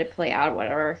 just let it play out,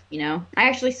 whatever." I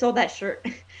actually sold that shirt.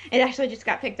 It actually just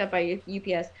got picked up by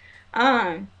UPS.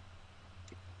 Um,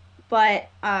 but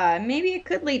maybe it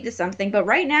could lead to something. But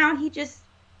right now, he just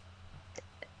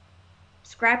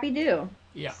Scrappy Doo.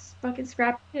 Yeah, Just fucking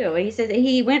Scrappy Doo. He says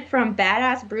he went from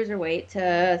badass bruiserweight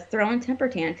to throwing temper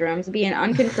tantrums, being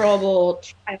uncontrollable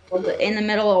child in the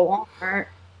middle of Walmart.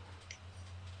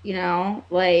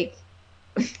 Like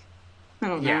I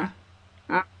don't yeah,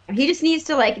 know. He just needs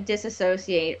to like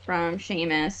disassociate from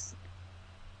Sheamus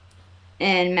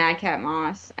and Madcap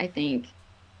Moss, I think.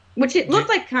 Which it looked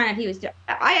like kind of he was.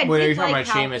 I when you're did talking like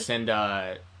about how he.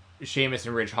 Sheamus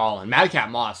and Ridge Holland, Madcap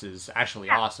Moss is actually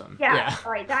Yeah, awesome. yeah. Yeah,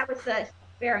 All right, that was the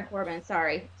Baron Corbin.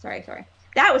 Sorry.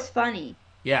 That was funny.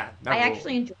 yeah, that I ruled.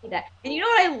 actually enjoyed that. And you know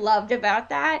what I loved about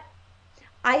that?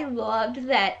 I loved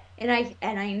that, and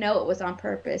I know it was on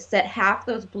purpose. That half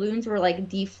those balloons were like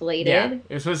Yeah, deflated.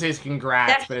 it was supposed to say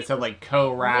congrats, That but it shit said was like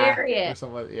co-ra or hilarious.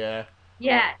 something. Yeah,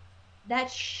 Yeah, that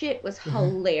shit was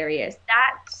hilarious.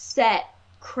 That set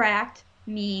cracked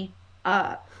me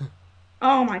up.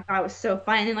 Oh my God, it was so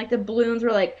fun. And like the balloons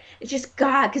were like, it's just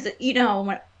God, because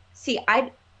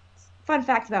fun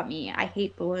fact about me, I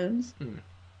hate balloons, Hmm.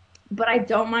 but I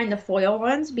don't mind the foil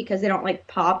ones because they don't like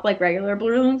pop like regular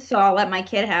balloons. So I'll let my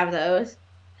kid have those.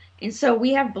 And so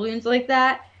we have balloons like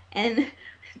that, and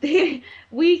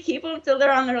we keep them till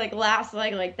they're on their like last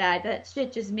leg like that. That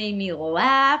shit just made me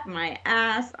laugh my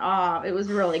ass off. It was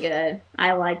really good.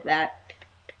 I like that.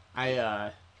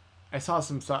 I I saw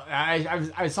some stuff.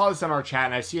 I saw this in our chat,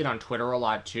 and I see it on Twitter a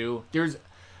lot too. There's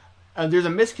a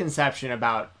misconception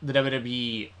about the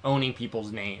WWE owning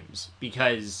people's names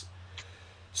because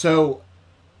so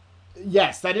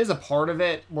yes, that is a part of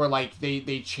it where like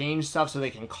they change stuff so they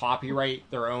can copyright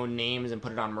their own names and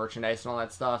put it on merchandise and all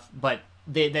that stuff. But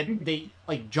they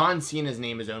like John Cena's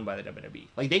name is owned by the WWE.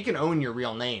 Like they can own your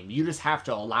real name. You just have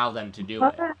to allow them to do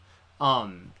it. What?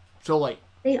 So like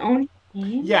They own his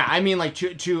name? yeah, I mean like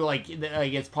to like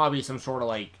it's probably some sort of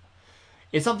like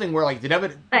it's something where like the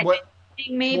W Like what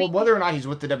well maybe? whether or not he's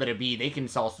with the WWE, they can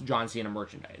sell John Cena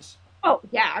merchandise. Oh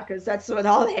yeah, because that's what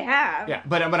all they have. Yeah,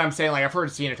 but I'm saying like I've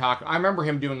heard Cena talk. I remember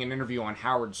him doing an interview on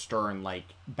Howard Stern like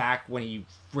back when he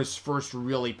was first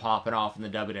really popping off in the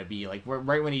WWE, like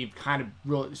right when he kind of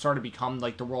really started to become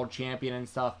like the world champion and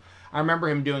stuff. I remember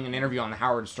him doing an interview on the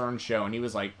Howard Stern show, and he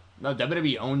was like, "No,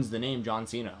 WWE owns the name John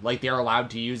Cena. Like they're allowed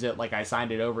to use it. Like I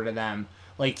signed it over to them.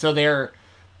 Like so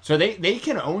they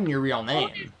can own your real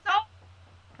Sold his name. soul.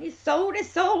 He sold his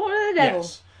soul to the devil.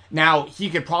 Yes. Now he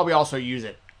could probably also use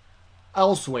it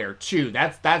elsewhere too.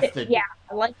 That's Yeah,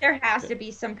 like there has to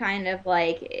be some kind of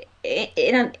like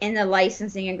in the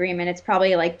licensing agreement. It's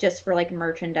probably like just for like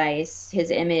merchandise,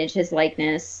 his image, his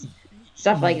likeness,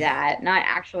 stuff like that. Not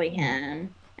actually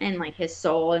him and like his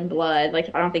soul and blood. Like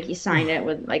I don't think he signed it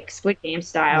with like Squid Game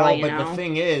style, Well, you but the know.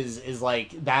 thing is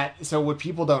like that. So what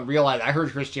people don't realize, I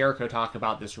heard Chris Jericho talk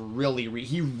about this.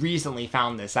 He recently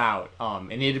found this out,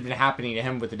 and it had been happening to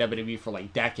him with the WWE for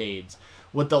like decades.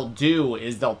 What they'll do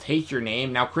is they'll take your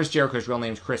name. Now, Chris Jericho's real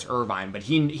name's Chris Irvine, but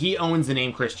he owns the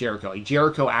name Chris Jericho. Like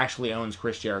Jericho actually owns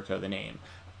Chris Jericho, the name.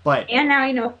 But And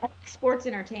now sports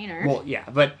entertainer. well, yeah,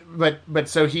 but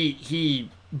so he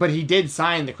did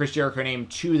sign the Chris Jericho name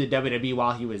to the WWE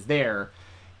while he was there,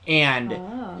 and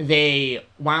Oh. they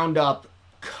wound up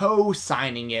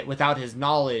co-signing it without his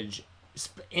knowledge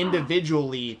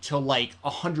individually to like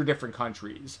 100 different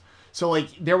countries. So like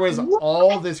there was What?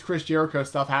 all this Chris Jericho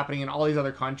stuff happening in all these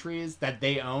other countries that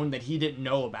they own that he didn't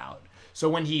know about. So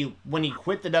when he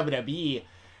quit the WWE,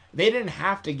 they didn't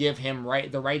have to give him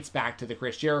the rights back to the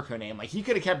Chris Jericho name. Like he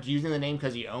could have kept using the name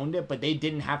because he owned it, but they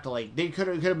didn't have to like they could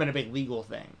have been a big legal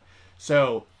thing.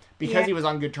 So because Yeah. he was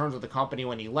on good terms with the company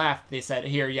when he left, they said,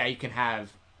 "Here, yeah, you can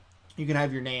have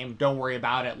your name. Don't worry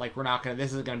about it. Like we're not gonna.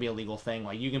 This is gonna be a legal thing.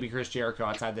 Like you can be Chris Jericho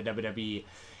outside the WWE."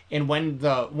 And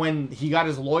when he got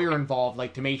his lawyer involved,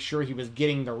 like to make sure he was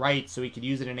getting the rights so he could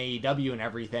use it in AEW and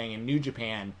everything in New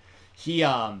Japan, he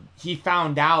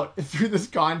found out through this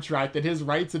contract that his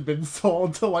rights had been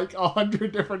sold to like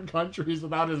 100 different countries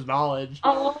without his knowledge.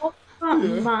 Oh Yeah,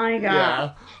 my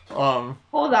God. yeah. Um.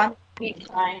 Hold on. Be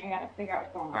fine. I gotta figure out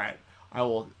what's going All on. right, I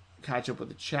will catch up with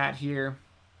the chat here.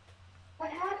 What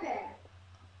happened?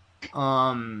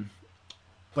 Um.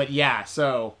 But yeah,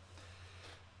 so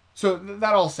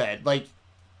that all said, like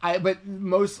but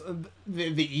most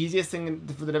the easiest thing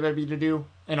for the WWE to do,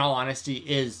 in all honesty,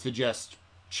 is to just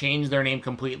change their name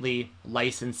completely,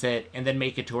 license it, and then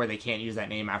make it to where they can't use that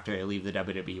name after they leave the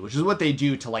WWE, which is what they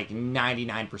do to like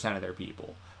 99% of their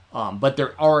people. But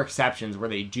there are exceptions where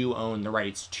they do own the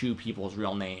rights to people's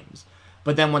real names.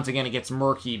 But then once again, it gets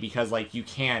murky because like you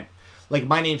can't like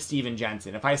my name's Steven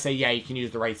Jensen. If I say yeah, you can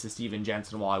use the rights to Steven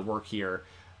Jensen while I work here,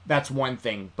 that's one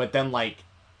thing. But then like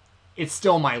it's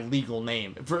still my legal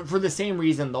name. For the same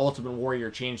reason the Ultimate Warrior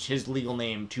changed his legal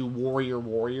name to Warrior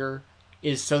Warrior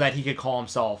is so that he could call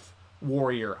himself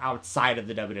Warrior outside of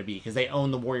the WWE because they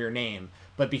own the Warrior name.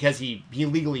 But because he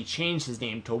legally changed his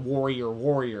name to Warrior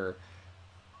Warrior,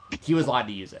 he was allowed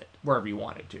to use it wherever he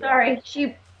wanted to. Sorry,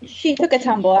 she took a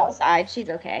tumble outside. She's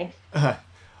okay.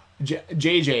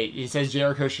 JJ, he says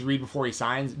Jericho should read before he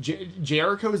signs.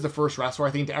 Jericho is the first wrestler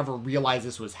I think to ever realize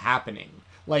this was happening.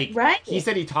 Like Right. he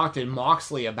said, he talked to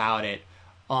Moxley about it,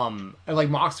 like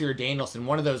Moxley or Danielson,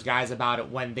 one of those guys about it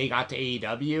when they got to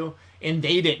AEW, and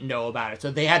they didn't know about it,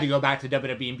 so they had to go back to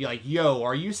WWE and be like, "Yo,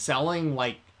 are you selling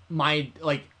like my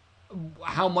like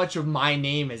how much of my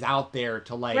name is out there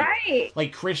to Right.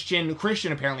 like Christian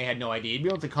apparently had no idea. He'd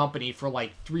been with the company for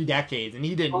like 3 decades and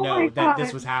he didn't Oh my know that this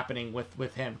God. was happening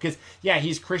with him because yeah,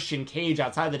 he's Christian Cage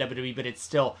outside the WWE, but it's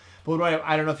still. But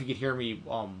I don't know if you could hear me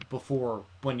before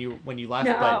when you left,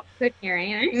 No, couldn't hear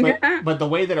anything. but the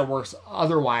way that it works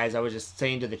otherwise, I was just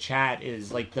saying to the chat,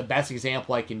 is like the best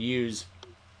example I can use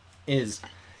is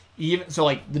even so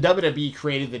like the WWE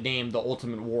created the name the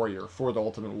Ultimate Warrior for the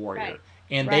Ultimate Warrior, Right.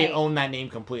 and they Right. own that name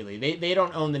completely. They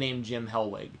don't own the name Jim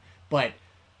Hellwig, but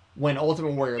when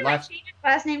Ultimate Warrior Did I left, change his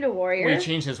last name to well, he Warrior?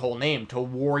 changed his whole name to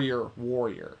Warrior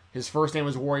Warrior. His first name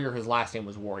was Warrior, his last name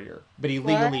was Warrior, but he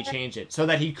legally What? changed it so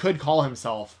that he could call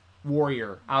himself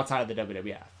Warrior outside of the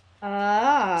WWF.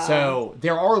 Ah. So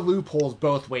there are loopholes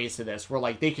both ways to this, where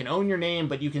like they can own your name,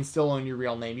 but you can still own your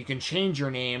real name. You can change your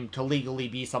name to legally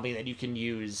be something that you can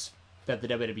use that the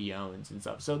WWE owns and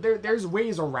stuff. So there's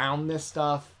ways around this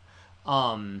stuff.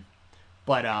 Um,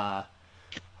 but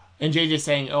and JJ's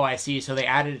saying, "Oh, I see." So they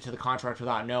added it to the contract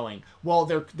without knowing. Well,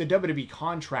 the WWE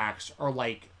contracts are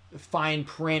like fine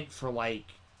print for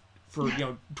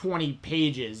 20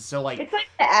 pages. So like It's like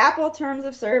the Apple terms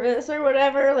of service or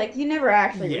whatever. Like you never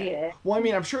actually yeah. read it. Well, I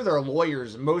mean, I'm sure there are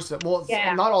lawyers.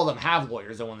 Yeah. Not all of them have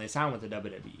lawyers though when they sign with the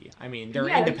WWE. I mean, they're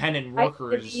Yeah. independent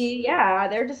workers. Yeah,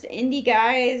 they're just indie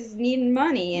guys needing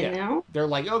money, Yeah, know? they're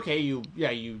like, okay, you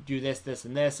do this, this,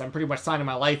 and this. I'm pretty much signing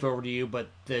my life over to you, but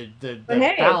But the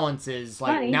hey, balance is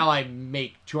like money. now I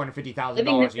make $250,000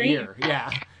 Living the a year. dream.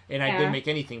 Yeah. And I Yeah. didn't make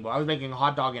anything, but I was making a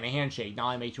hot dog and a handshake. Now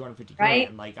I make 250 Right?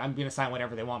 grand. Like I'm gonna sign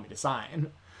whatever they want me to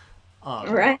sign. Um,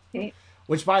 Right.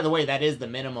 Which, by the way, that is the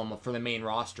minimum for the main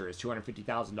roster is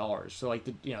 $250,000. So, like,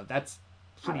 that's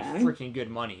pretty Okay. freaking good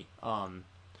money. In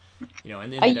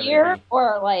A the year WWE.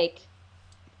 or like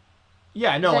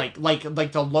Yeah, no, that,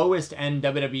 like the lowest end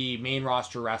WWE main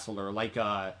roster wrestler, like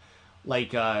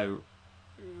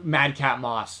Madcap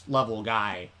Moss level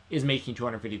guy is making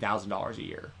 $250,000 a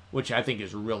year, which I think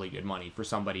is really good money for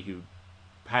somebody who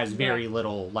has very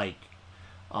little like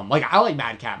I like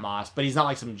Madcap Moss, but he's not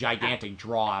like some gigantic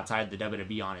draw outside the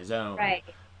WWE on his own. right.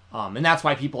 And that's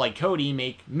why people like Cody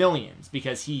make millions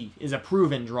because he is a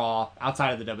proven draw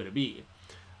outside of the WWE.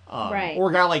 Right. Or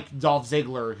a guy like Dolph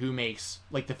Ziggler who makes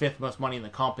like the fifth most money in the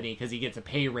company because he gets a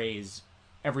pay raise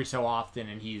every so often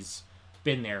and he's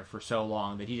been there for so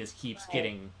long that he just keeps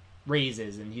getting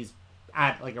raises and he's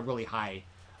at like a really high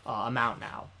amount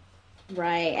now.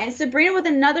 Right. And Sabrina with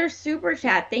another super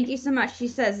chat. Thank you so much. She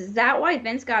says, "Is that why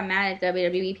Vince got mad at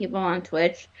WWE people on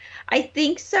Twitch?" I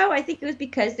think so. I think it was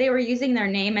because they were using their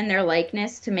name and their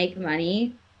likeness to make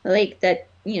money, like that,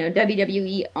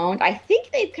 WWE owned. I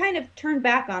think they've kind of turned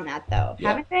back on that though, Yep.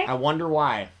 haven't they? I wonder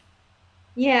why.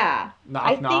 Yeah. I Knock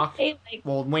think knock. they like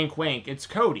Well, wink wink. It's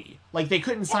Cody. Like they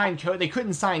couldn't sign They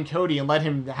couldn't sign Cody and let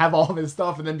him have all of his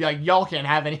stuff, and then be like, y'all can't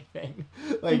have anything.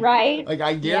 like right. like I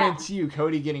Yeah. guarantee you,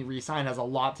 Cody getting re-signed has a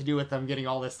lot to do with them getting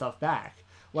all this stuff back.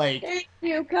 Like Thank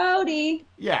you, Cody.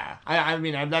 yeah, I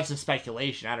mean that's just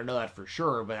speculation. I don't know that for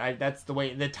sure, but that's the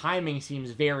way the timing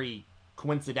seems very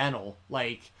coincidental.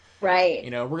 Like Right.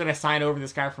 we're gonna sign over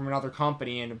this guy from another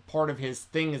company, and part of his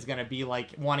thing is gonna be like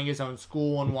wanting his own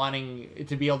school and wanting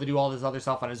to be able to do all this other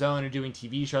stuff on his own and doing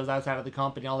TV shows outside of the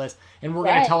company, and all this. And we're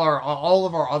gonna Right. tell all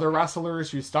of our other wrestlers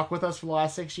who stuck with us for the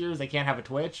last 6 years they can't have a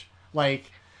Twitch,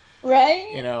 like Right.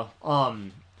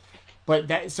 But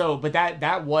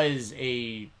that was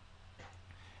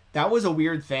a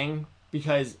weird thing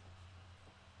because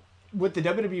what the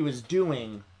WWE was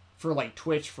doing for like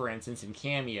Twitch, for instance, and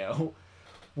Cameo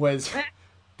was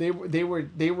they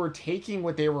were taking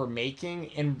what they were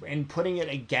making and putting it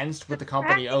against what the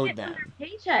company Tracking owed it from them. their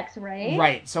paychecks, right?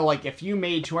 Right. So like if you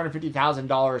made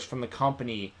 $250,000 from the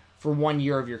company for 1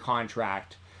 year of your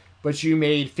contract, but you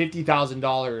made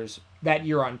 $50,000 that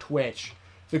year on Twitch,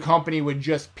 the company would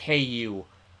just pay you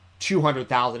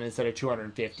 200,000 instead of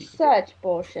 250. Such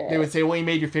bullshit. They would say, "Well, you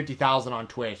made your 50,000 on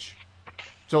Twitch."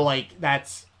 So like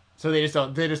so they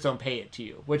just don't pay it to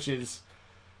you, which is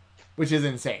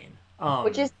insane.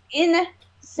 Which is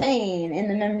insane in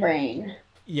the membrane.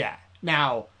 Yeah.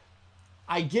 Now,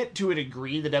 I get to a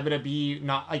degree the WWE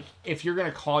not like if you're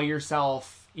gonna call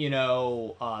yourself,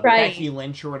 Right. Becky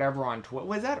Lynch or whatever on Twitter.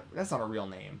 Was that's not a real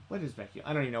name? What is Becky?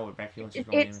 I don't even know what Becky Lynch's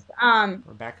real name It's is.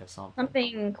 Rebecca something.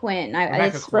 something Quinn.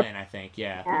 Rebecca It's Quinn, I think.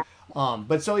 Yeah. yeah.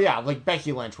 But so yeah, like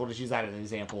Becky Lynch. We'll just use that as an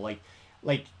example.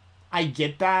 Like I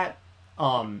get that.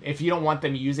 If you don't want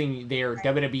them using their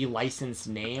WWE licensed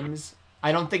names,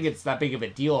 I don't think it's that big of a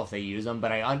deal if they use them.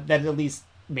 But that at least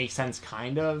makes sense,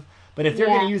 kind of. But if they're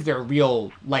Yeah. going to use their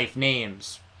real life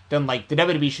names, then like the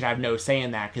WWE should have no say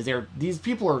in that because these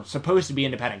people are supposed to be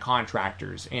independent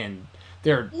contractors and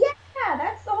they're Yeah,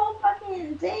 that's the whole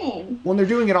fucking thing. they're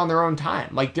doing it on their own time.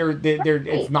 Like they're Right.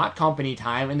 it's not company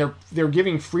time, and they're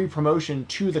giving free promotion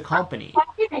to the company,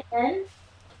 Clocking in.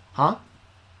 huh?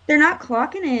 They're not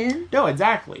clocking in. No,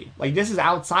 exactly. Like this is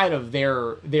outside of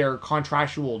their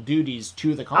contractual duties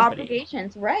to the company.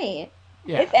 Obligations, right.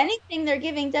 Yeah. If anything, they're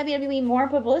giving WWE more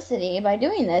publicity by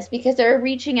doing this because they're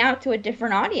reaching out to a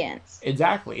different audience.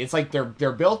 Exactly. It's like their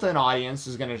built-in audience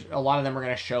is a lot of them are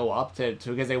gonna show up to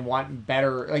because they want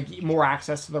better, like more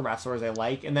access to the wrestlers they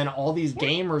like, and then all these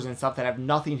gamers and stuff that have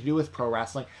nothing to do with pro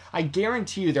wrestling. I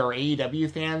guarantee you there are AEW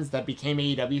fans that became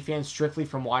AEW fans strictly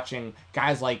from watching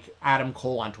guys like Adam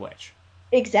Cole on Twitch.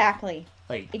 Exactly.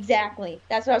 Like Exactly.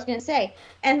 That's what I was gonna say.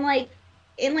 And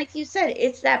like you said,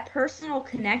 it's that personal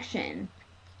connection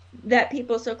that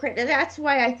people so crave. That's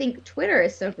why I think Twitter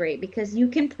is so great because you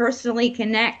can personally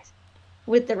connect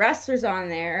with the wrestlers on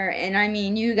there. And I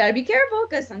mean, you got to be careful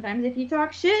because sometimes if you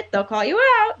talk shit, they'll call you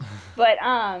out. But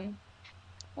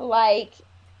like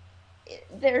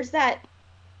there's that,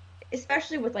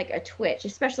 especially with like a Twitch,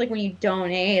 especially when you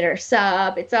donate or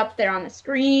sub, it's up there on the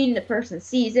screen. The person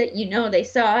sees it, they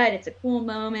saw it. It's a cool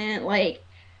moment. Like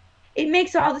it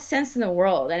makes all the sense in the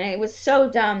world. And it was so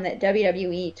dumb that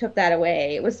WWE took that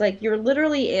away. It was like you're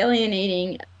literally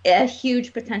alienating a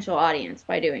huge potential audience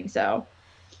by doing so.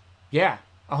 yeah,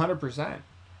 100%.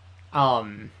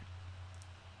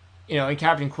 And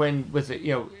Captain Quinn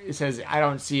it says I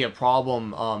don't see a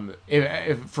problem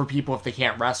if for people if they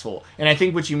can't wrestle, and I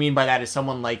think what you mean by that is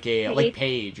someone like like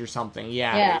Paige or something,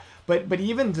 yeah. Yeah. But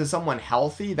even to someone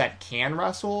healthy that can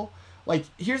wrestle, like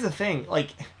here's the thing, like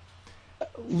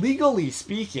legally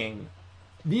speaking,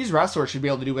 these wrestlers should be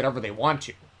able to do whatever they want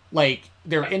to. Like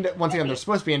once again, they're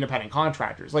supposed to be independent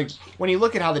contractors. Like when you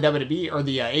look at how the WWE or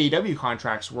the AEW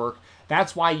contracts work,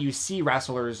 that's why you see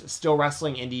wrestlers still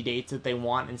wrestling indie dates that they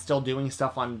want and still doing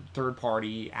stuff on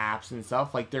third-party apps and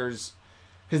stuff. Like because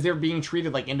they're being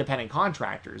treated like independent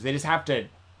contractors. They just have to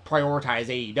prioritize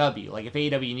AEW. Like if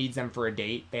AEW needs them for a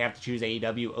date, they have to choose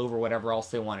AEW over whatever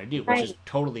else they want to do, which is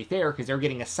totally fair because they're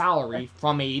getting a salary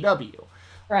from AEW.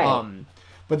 Right.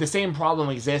 But the same problem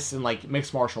exists in like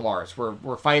mixed martial arts, where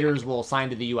fighters will sign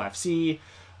to the UFC,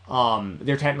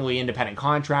 They're technically independent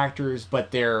contractors,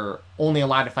 but they're only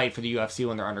allowed to fight for the UFC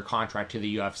when they're under contract to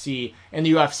the UFC, and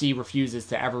the UFC refuses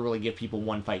to ever really give people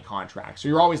one fight contracts. So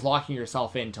you're always locking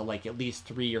yourself into like at least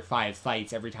 3 or 5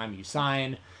 fights every time you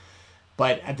sign.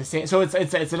 But at the same, so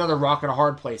it's another rock and a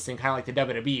hard place thing, kind of like the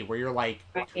WWE, where you're like,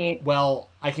 Right. well,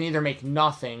 I can either make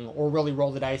nothing or really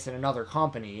roll the dice in another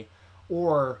company,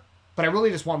 or but I really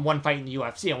just want one fight in the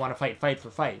UFC. I want to fight for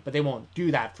fight, but they won't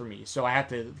do that for me. So I have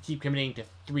to keep committing to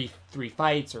three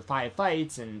fights or 5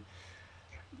 fights, and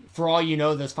for all you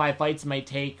know, those 5 fights might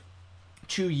take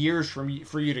 2 years for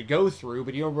you to go through,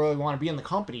 but you don't really want to be in the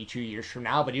company 2 years from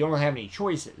now, but you don't really have any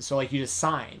choices. So like you just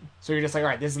sign. So you're just like, all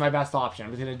right, this is my best option.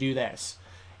 I'm just gonna do this.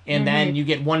 And Mm-hmm. then you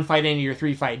get one fight into your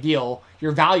 3 fight deal.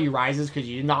 Your value rises because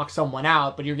you knock someone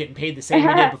out, but you're getting paid the same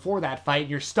you did before that fight.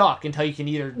 And you're stuck until you can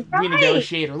either Right.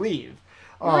 renegotiate or leave.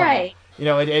 Um, Right.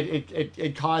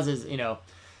 it causes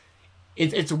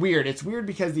it's weird. It's weird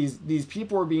because these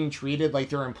people are being treated like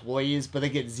they're employees, but they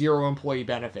get zero employee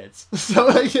benefits. So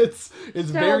like it's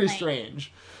So very lame.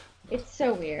 strange. It's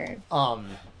so weird. Um,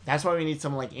 that's why we need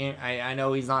someone like I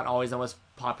know he's not always the most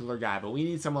popular guy, but we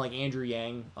need someone like Andrew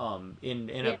Yang in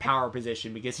a Yeah. power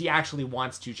position because he actually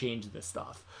wants to change this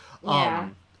stuff. Yeah.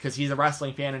 Because he's a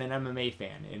wrestling fan and an MMA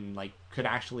fan and like could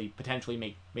actually potentially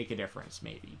make a difference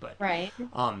maybe. But Right.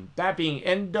 that being,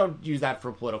 and don't use that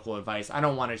for political advice. I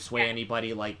don't want to sway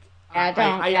anybody. Like Yeah,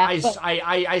 don't. Yeah. But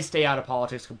I stay out of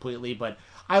politics completely, but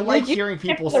I you're like doing hearing it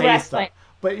people for the say stuff. wrestling.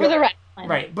 But For the wrestling.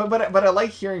 right, but I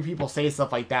like hearing people say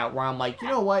stuff like that where I'm like, you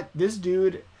know what, this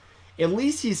dude, at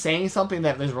least he's saying something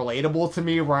that is relatable to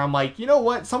me. Where I'm like, you know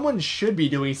what, someone should be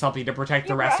doing something to protect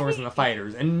the You're wrestlers and right. the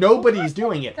fighters, and Of nobody's course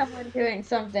there'll doing be it. someone doing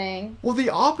something. Well, the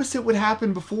opposite would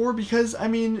happen before because I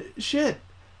mean, shit.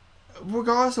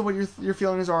 Regardless of what your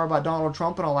feelings are about Donald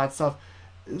Trump and all that stuff,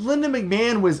 Linda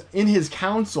McMahon was in his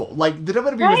council. Like the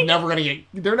WWE was Right? never gonna get.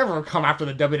 They're never gonna come after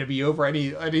the WWE over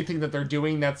anything that they're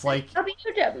doing. That's like,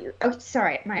 WW. Oh,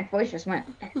 sorry, my voice just went.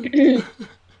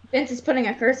 Vince is putting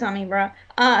a curse on me, bro.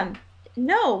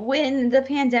 No, when the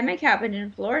pandemic happened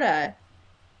in Florida,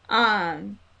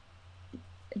 um,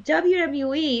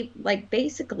 WWE like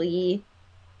basically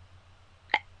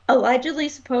allegedly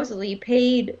supposedly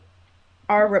paid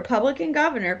our Republican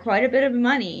governor quite a bit of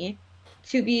money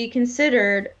to be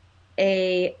considered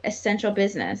a essential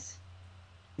business,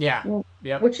 yeah,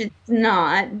 yep. which it's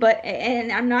not. But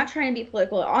and I'm not trying to be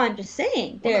political. I'm just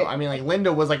saying Well, no, there, I mean like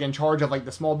Linda was like in charge of like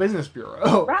the Small Business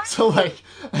Bureau. right? So like,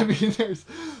 I mean, there's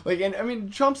like, and I mean,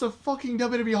 Trump's a fucking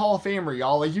WWE Hall of Famer,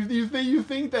 y'all. Like, you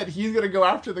think that he's gonna go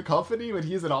after the company when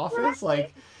he's in office, Right.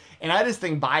 like. And I just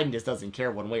think Biden just doesn't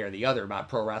care one way or the other about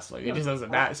pro wrestling. It just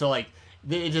doesn't matter. So like,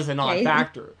 it's just a Yeah, he's,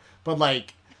 non-factor. But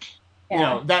like,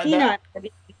 yeah. that He's that not in the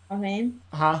WWE Hall of Fame.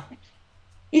 huh?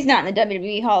 He's not in the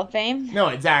WWE Hall of Fame. No,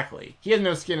 exactly. He has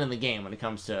no skin in the game when it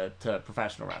comes to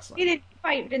professional He wrestling. didn't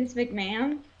fight Vince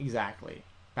McMahon. Exactly.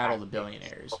 Battle of the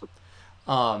Billionaires.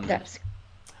 Um, That's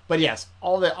but yes,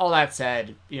 all that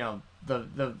said,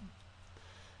 the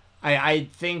I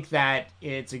think that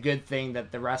it's a good thing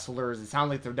that the wrestlers. It sounds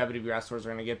like the WWE wrestlers are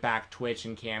going to get back Twitch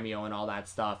and Cameo and all that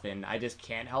stuff, and I just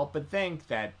can't help but think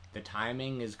that the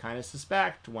timing is kind of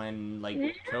suspect when like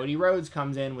Cody Rhodes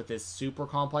comes in with this super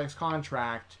complex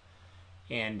contract,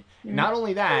 and not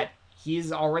only that,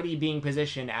 he's already being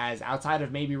positioned as outside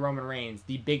of maybe Roman Reigns,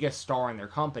 the biggest star in their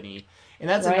company. And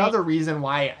that's right. another reason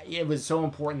why it was so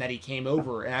important that he came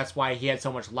over, and that's why he had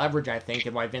so much leverage, I think,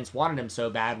 and why Vince wanted him so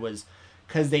bad was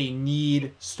because they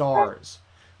need stars.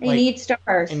 They Like, need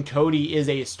stars. and Cody is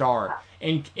a star.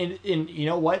 And you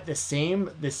know what? The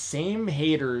same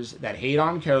haters that hate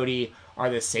on Cody are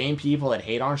the same people that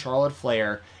hate on Charlotte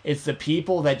Flair. It's the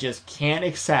people that just can't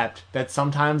accept that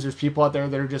sometimes there's people out there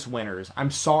that are just winners. I'm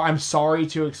sorry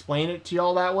to explain it to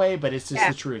y'all that way, but it's just Yeah,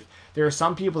 the truth. There are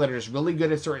some people that are just really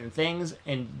good at certain things,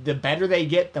 and the better they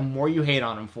get, the more you hate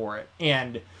on them for it.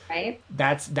 And right.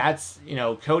 that's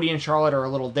Cody and Charlotte are a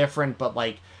little different, but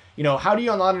like how do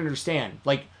you not understand?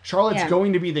 Like Charlotte's Yeah,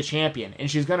 going to be the champion, and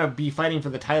she's going to be fighting for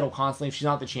the title constantly if she's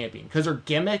not the champion, because her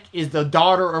gimmick is the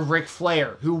daughter of Ric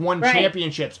Flair, who won right.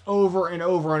 championships over and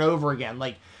over and over again.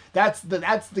 Like that's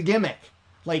the gimmick.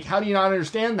 Like how do you not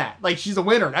understand that? Like she's a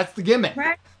winner. That's the gimmick.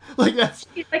 Right. Like that's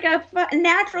She's like a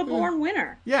natural born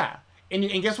winner. yeah. And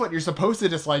guess what? You're supposed to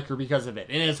dislike her because of it,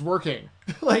 and it's working.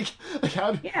 like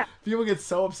how do Yeah, people get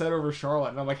so upset over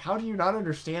Charlotte? And I'm like, how do you not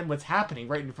understand what's happening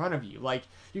right in front of you? Like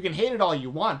you can hate it all you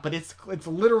want, but it's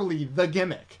literally the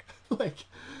gimmick. like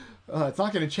it's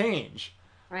not going to change.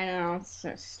 I know. It's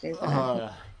so stupid. So,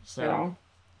 So,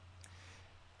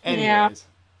 yeah. anyways,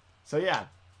 so yeah,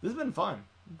 this has been fun.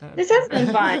 This has been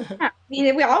fun. Yeah. I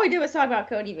mean, we all we do is talk about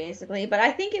Cody basically, but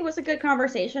I think it was a good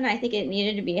conversation. I think it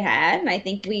needed to be had, and I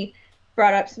think we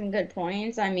brought up some good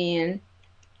points. I mean,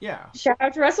 Yeah. shout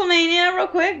out to WrestleMania real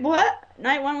quick. What?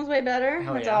 Night one was way better.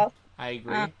 Hell That's yeah. all. I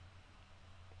Um, agree.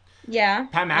 yeah.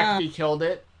 Pat McAfee killed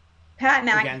it Pat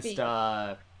against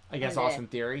McAfee against did it. Austin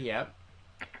Theory. Yep.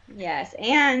 Yes,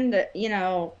 and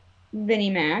Vinnie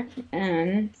Mac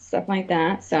and stuff like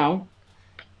that. So,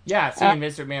 Yeah, uh, seeing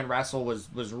Mr. Man wrestle was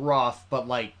rough, but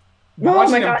like oh my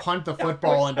watching him God, punt the that was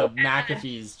football into so bad.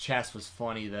 McAfee's chest was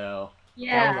funny though.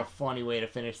 That was Yeah, a funny way to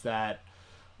finish that.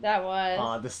 that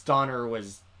was. The stunner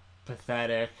was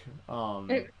pathetic.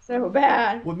 It was so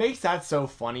bad. What makes that so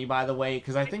funny, by the way,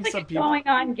 because I It's think like some a people, going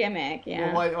on gimmick.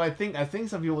 well, Yeah. I think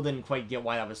some people didn't quite get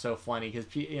why that was so funny because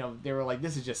they were like,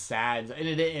 this is just sad, and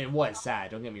it was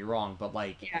sad. Don't get me wrong, but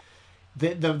like Yeah.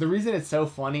 the reason it's so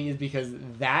funny is because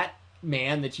that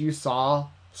man that you saw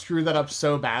screw that up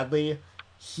so badly.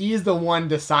 He's the one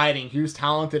deciding who's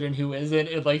talented and who isn't,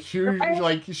 and like who Right?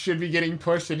 like should be getting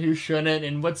pushed and who shouldn't,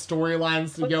 and what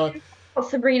storylines to go.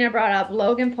 Sabrina brought up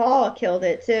Logan Paul killed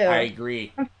it I too.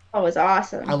 agree. That was I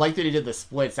awesome. like that he did the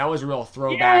splits. That was a real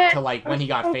throwback Yeah, to like that when was he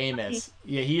got so funny. famous.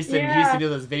 Yeah, he used to Yeah, do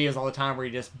those videos all the time where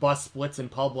he just busts splits in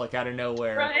public out of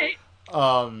nowhere. right.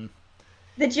 Um,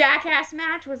 The Jackass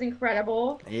match was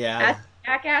incredible. yeah, As a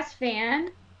Jackass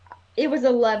fan, it was a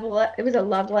love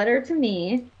letter to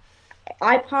me.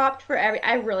 I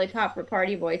really popped for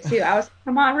Party Boy too. I was,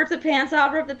 come on, rip the pants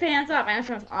off, rip the pants off. I know it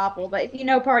sounds awful, but if you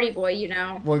know Party Boy, you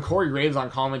know. when Corey Graves on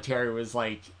commentary was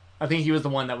like, I think he was the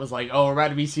one that was like, "Oh, we're about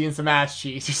to be seeing some ass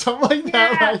cheeks" or something like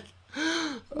that.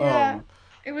 Yeah, Like, yeah.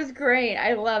 It was great.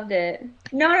 I loved it.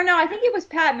 No, no, no. I think it was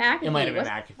Pat it might McAfee. have been Was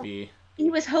McAfee. he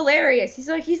was hilarious. He's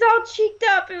like he's all cheeked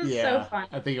up. It was so Yeah, funny.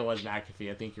 I think it was McAfee.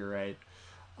 I think you're right.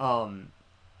 Um,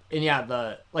 and yeah,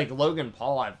 the like Logan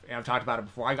Paul, I've talked about it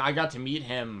before. I got to meet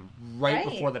him right Right.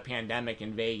 before the pandemic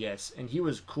in Vegas, and he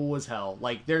was cool as hell.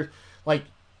 Like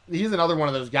he's another one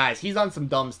of those guys. He's on some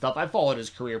dumb stuff. I followed his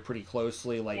career pretty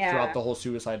closely, like throughout Yeah. the whole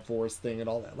Suicide Forest thing and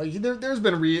all that. Like there's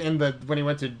been in the when he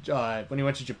went to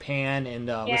Japan and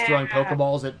was throwing Yeah.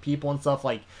 Pokeballs at people and stuff.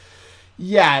 Like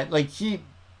yeah, like he's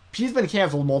been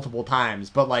canceled multiple times,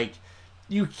 but like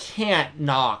you can't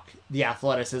knock the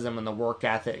athleticism and the work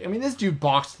ethic. I mean, this dude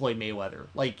boxed Floyd Mayweather.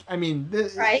 Like, I mean,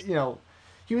 Right.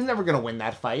 he was never gonna win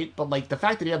that fight, but like the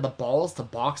fact that he had the balls to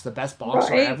box the best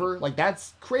boxer Right. ever, like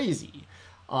that's crazy.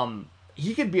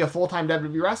 He could be a full time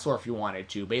WWE wrestler if he wanted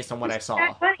to, based on what I Just like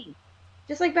saw. Bad Bunny.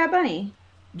 Just like Bad Bunny.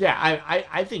 Yeah,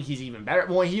 I think he's even better.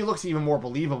 Well, he looks even more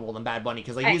believable than Bad Bunny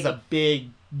because like he's Right. a big,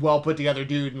 well put together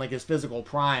dude in like his physical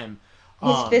prime. His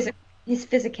Um, physic his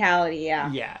physicality,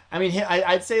 yeah. Yeah, I mean,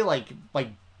 I'd say like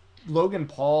Logan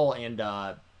Paul and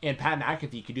Pat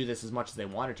McAfee could do this as much as they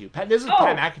wanted to. This is Pat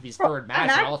Oh, McAfee's bro, third Pat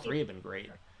match, and all McAfee. three have been great.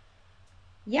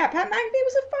 Yeah, Pat McAfee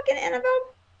was a fucking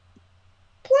NFL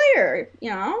player.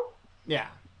 Yeah,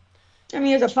 I mean,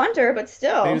 he was a punter, but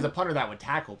but he was still. a punter that would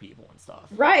tackle people and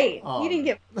stuff. Right. He didn't Um,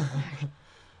 get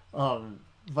um,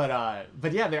 but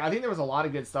yeah, I think there was a lot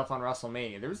of good stuff on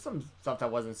WrestleMania. There was some stuff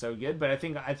that wasn't so good, but I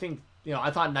think I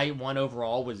thought night one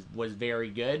overall was very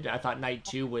good. I thought night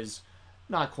two was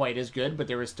not quite as good, but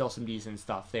there was still some decent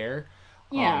stuff there.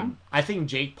 yeah. I think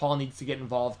Jake Paul needs to get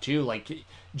involved too. Like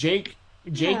Jake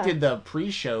Yeah. did the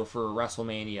pre-show for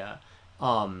WrestleMania.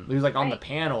 He was like on the Right.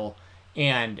 panel,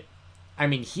 and I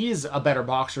mean he's a better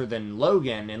boxer than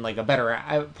Logan, and like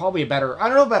probably a better I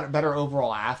don't know about a better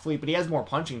overall athlete, but he has more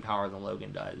punching power than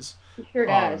Logan does. He sure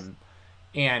does. Um,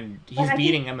 and But he's I think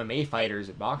beating MMA fighters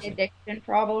at the boxing. addiction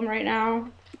problem right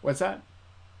now. What's that?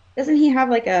 Doesn't he have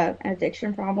like an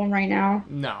addiction problem right now?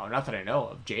 No, not that I know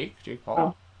of. Jake Paul.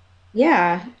 Oh,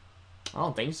 yeah. I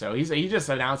don't think so. He just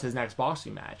announced his next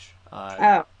boxing match.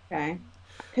 Oh, okay.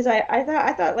 Because I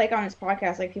thought like on his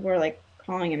podcast like people were like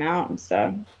calling him out and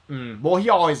stuff. Well, he's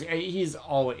always.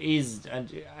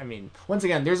 I mean, once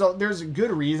again, there's a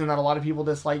good reason that a lot of people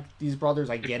dislike these brothers.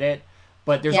 I get it,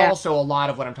 but there's Yeah. also a lot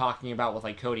of what I'm talking about with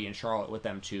like Cody and Charlotte with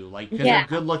them too. Like because they're Yeah.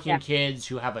 good looking Yeah. kids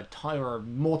who have a ton or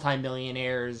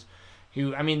multimillionaires.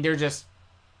 Who I mean, they're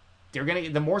gonna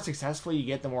the more successful you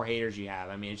get, the more haters you have.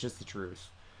 I mean, it's just the truth.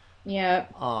 Yeah.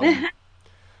 Um,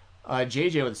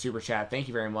 JJ with a super chat, thank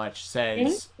you very much. Thank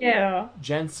Says you.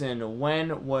 Jensen,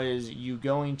 when was you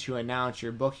going to announce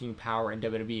your booking power in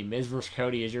WWE? Miz vs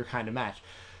Cody is your kind of match.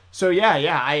 So yeah,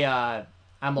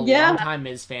 I'm a Yeah. longtime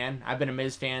Miz fan. I've been a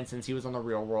Miz fan since he was on the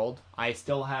Real World. I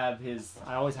still have his.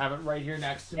 I always have it right here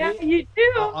next to Yeah, me. you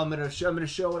do. I'm gonna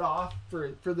show it off for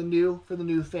the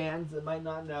new fans that might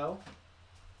not know.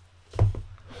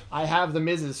 I have the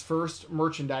Miz's first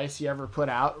merchandise he ever put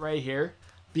out right here.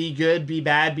 Be good, be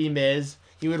bad, be Miz.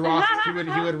 He would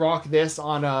rock this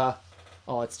on a.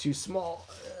 Oh, it's too small.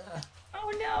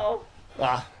 Oh no.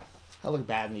 Ah, I look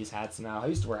bad in these hats now. I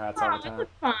used to wear hats all Oh, the it time. was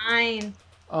fine.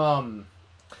 Um,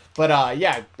 but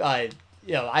yeah,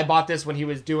 I bought this when he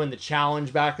was doing the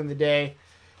challenge back in the day,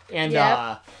 and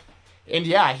Yep.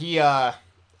 yeah,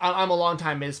 I'm a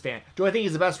longtime Miz fan. Do I think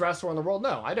he's the best wrestler in the world?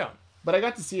 No, I don't. But I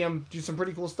got to see him do some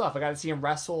pretty cool stuff. I got to see him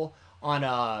wrestle on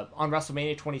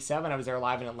WrestleMania 27. I was there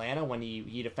live in Atlanta when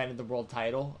he defended the world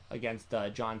title against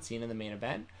John Cena in the main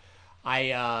event.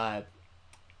 I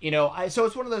so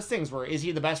it's one of those things where is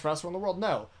he the best wrestler in the world?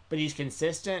 No, but he's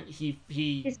consistent. He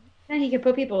can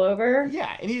put people over.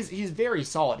 Yeah, and he's very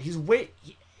solid.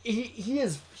 He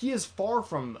is far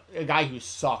from a guy who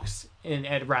sucks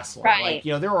at wrestling. Like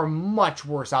Right. there are much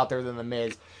worse out there than the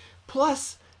Miz.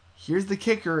 Plus, here's the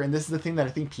kicker, and this is the thing that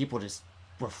I think people just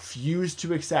refuse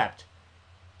to accept.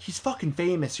 He's fucking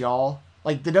famous, y'all.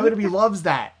 Like the WWE loves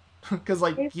that because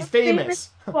He's he's a famous famous.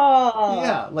 ball.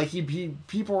 Yeah, like he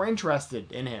people are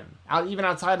interested in him even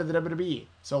outside of the WWE.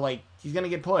 So he's gonna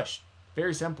get pushed.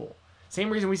 Very simple.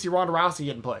 Same reason we see Ronda Rousey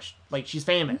getting pushed. Like she's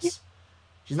famous.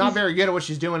 She's not very good at what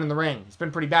she's doing in the ring. It's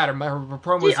been pretty bad. Her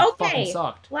promos have fucking Okay.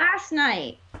 sucked. Last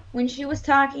night when she was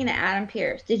talking to Adam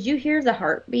Pierce, did you hear the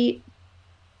heartbeat?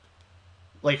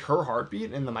 Like her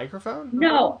heartbeat in the microphone.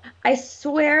 No, I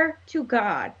swear to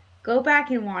God, go back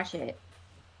and watch it.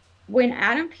 When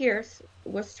Adam Pierce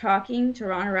was talking to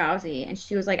Ronda Rousey and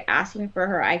she was like asking for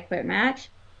her I Quit match,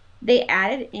 they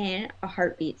added in a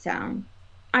heartbeat sound.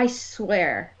 I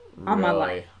swear on my life.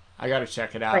 Really, I gotta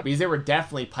check it out Like because they were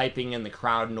definitely piping in the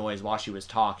crowd noise while she was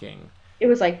talking. it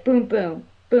was like boom, boom,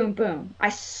 boom, boom. I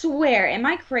swear. Am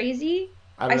I crazy?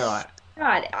 I don't I know. s-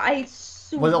 God, I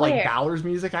Was it like swear. Balor's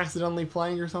music accidentally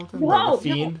playing or something? The No, no,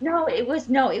 Fiend. no. It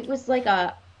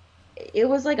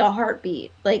was like a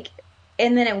heartbeat. Like,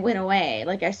 and then it went away.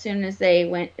 Like as soon as they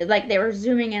went, like they were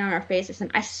zooming in on her face or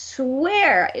something. I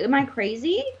swear. Am I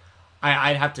crazy?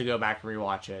 I'd have to go back and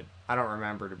rewatch it. I don't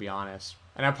remember to be honest,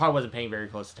 and I probably wasn't paying very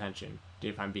close attention.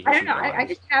 If I'm being I don't know. super I honest.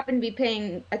 just happened to be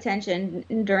paying attention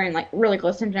during like really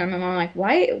close attention. And my mom like,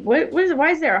 why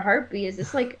is there a heartbeat? Is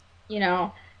this like,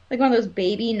 like one of those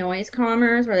baby noise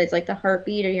calmers where it's like the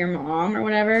heartbeat of your mom or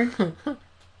whatever?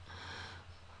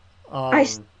 um, I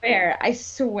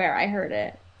swear I heard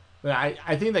it. but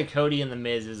I think that Cody and the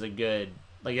Miz is a good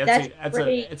That's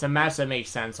great. it's a match that makes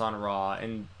sense on Raw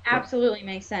and Absolutely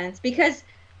makes sense because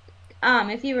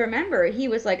if you remember, he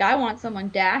was like, I want someone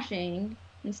dashing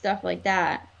and stuff like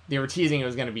that. they were teasing it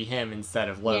was going to be him instead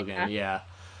of Logan. Yeah. Yeah.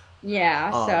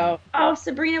 Yeah. Um. So, oh,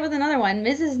 Sabrina with another one.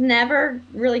 Mrs. never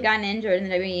really gotten injured in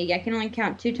the WWE. I can only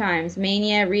count two times.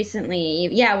 Mania recently,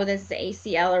 yeah, with his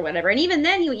ACL or whatever. And even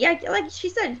then, yeah, like she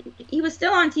said, he was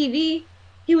still on TV.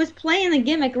 He was playing the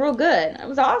gimmick real good. It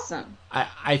was awesome.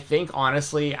 I think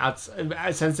honestly,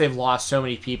 since they've lost so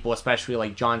many people, especially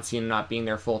like John Cena not being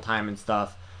there full time and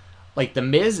stuff, like the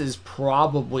Miz is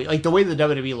probably like the way the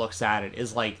WWE looks at it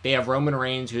is like they have Roman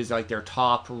Reigns who's like their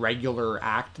top regular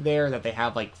act there that they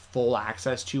have like full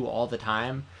access to all the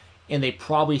time, and they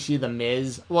probably see the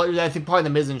Miz. Well, I think probably the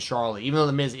Miz and Charlotte, even though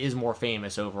the Miz is more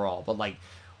famous overall, but like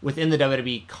within the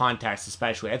WWE context,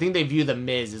 especially, I think they view the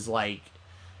Miz as like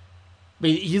but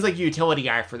he's like a utility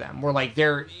guy for them. Where like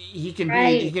he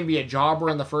Right. can be a jobber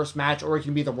in the first match, or he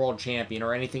can be the world champion,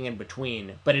 or anything in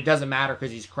between. But it doesn't matter because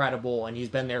he's credible and he's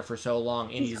been there for so long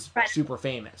and He's he's incredible. super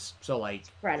famous. So like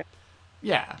Incredible.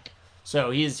 yeah, so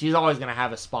he's always gonna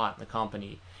have a spot in the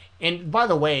company. And by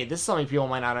the way, this is something people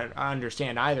might not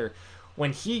understand either.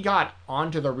 When he got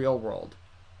onto the real world,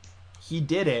 he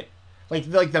did it like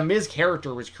the Miz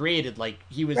character was created like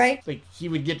he was Right. like he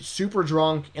would get super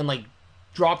drunk and like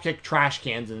drop kick trash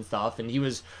cans and stuff, and he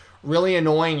was really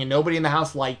annoying and nobody in the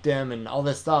house liked him and all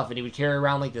this stuff, and he would carry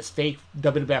around like this fake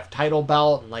WWF title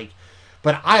belt and like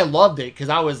but I loved it because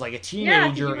I was like a Yeah, 'cause you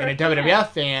teenager were and a a fan. WWF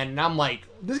fan, and I'm like,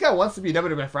 this guy wants to be a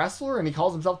WWF wrestler, and he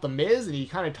calls himself the Miz, and he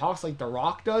kind of talks like The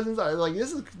Rock does, and stuff. Like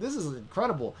this is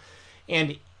incredible,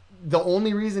 and the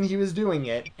only reason he was doing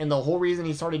it, and the whole reason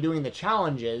he started doing the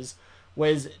challenges,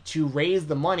 was to raise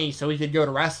the money so he could go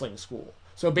to wrestling school.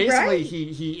 So basically, Right.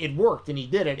 he it worked, and he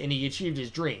did it, and he achieved his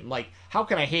dream. Like, how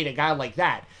can I hate a guy like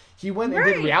that? He went and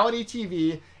did Right. reality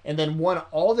TV, and then won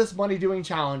all this money doing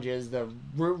challenges, the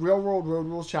Real World Road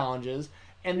Rules challenges,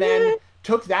 and then Yeah.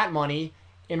 took that money,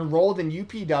 enrolled in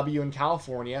UPW in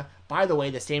California. By the way,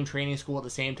 the same training school at the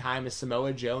same time as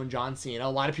Samoa Joe and John Cena. A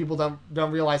lot of people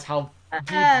don't realize how deep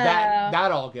Oh.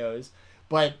 that all goes.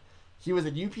 But he was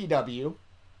at UPW,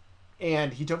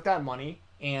 and he took that money,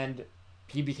 and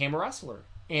he became a wrestler.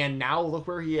 And now look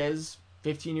where he is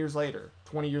 15 years later,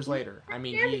 20 years later. I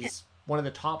mean, Champion. he's one of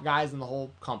the top guys in the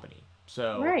whole company.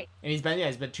 So, Right. and he's been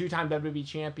 2-time WWE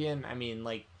champion. I mean,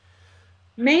 like,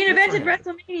 Main good event for at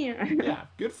him. WrestleMania. Yeah,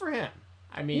 good for him.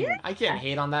 I Yeah. mean, I can't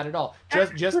hate on that at all.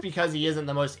 Just because he isn't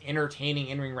the most entertaining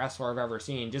in-ring wrestler I've ever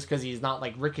seen, just because he's not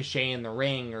like Ricochet in the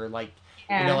ring or like,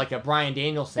 Yeah. like a Bryan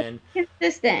Danielson.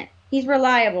 Consistent. He's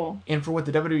reliable. And for what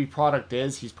the WWE product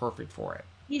is, he's perfect for it.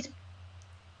 He's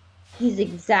he's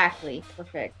exactly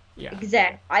perfect. Yeah.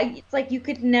 Exact. It's like you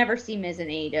could never see Miz in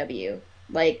AEW.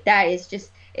 Like that is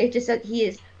just it's just that he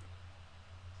is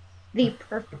the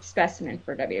perfect specimen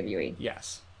for WWE.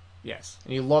 Yes. Yes.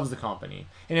 And he loves the company.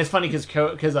 And it's funny because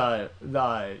the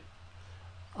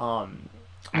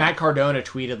Matt Cardona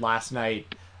tweeted last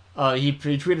night. He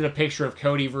tweeted a picture of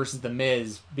Cody versus the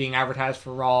Miz being advertised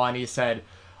for Raw, and he said,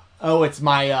 "Oh, it's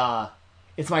my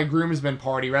groomsmen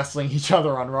party wrestling each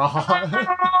other on Raw."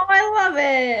 Oh, I love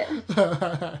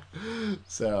it.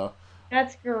 So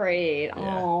That's great. yeah.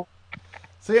 Oh,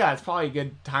 So yeah, it's probably a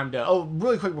good time to. Oh,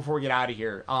 really quick before we get out of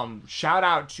here, shout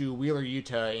out to Wheeler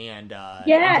Yuta and John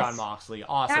yes. Moxley.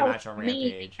 Awesome That was match on an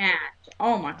amazing Rampage. match.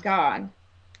 Oh my God.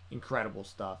 Incredible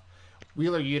stuff.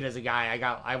 Wheeler Yuta is a guy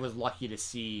I was lucky to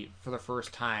see for the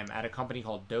first time at a company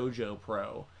called Dojo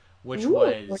Pro, which Ooh,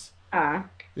 was yeah.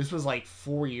 this was like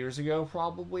 4 years ago,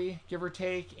 probably, give or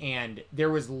take, and there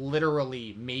was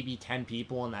literally maybe 10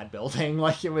 people in that building.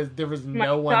 Like there was Oh my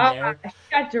no one God. there.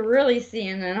 Got to really see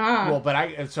him then, huh? Well,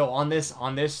 but so on this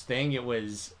thing, it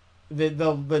was the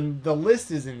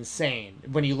list is insane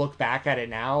when you look back at it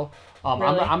now.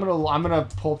 Really? I'm gonna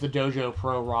pull up the Dojo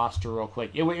Pro roster real quick.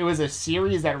 It was a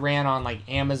series that ran on like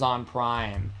Amazon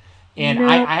Prime, and No.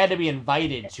 I had to be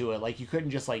invited to it. Like you couldn't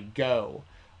just like go.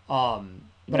 But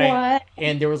What?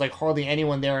 and there was like hardly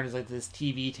anyone there, and it's like this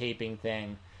TV taping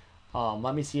thing.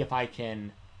 Let me see if I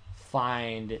can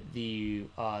find the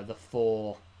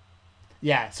full.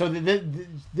 Yeah, so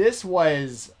this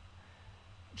was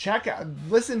check out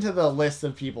listen to the list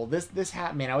of people. This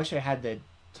happened. Man, I wish I had the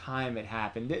time it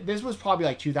happened. This was probably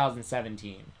like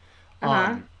 2017.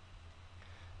 Uh-huh.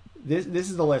 This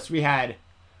is the list we had.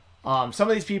 Some of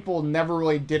these people never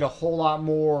really did a whole lot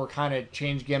more, or kind of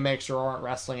changed gimmicks, or aren't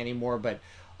wrestling anymore. But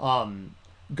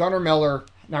Gunnar Miller,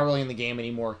 not really in the game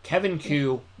anymore. Kevin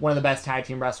Koo, one of the best tag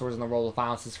team wrestlers in the world of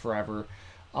Violence is Forever,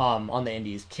 on the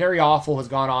Indies. Kerry Awful has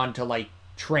gone on to like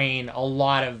train a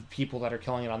lot of people that are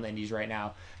killing it on the Indies right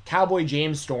now. Cowboy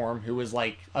James Storm, who was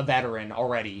like a veteran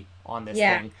already on this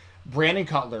Yeah. thing. Brandon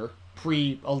Cutler,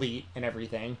 pre-elite and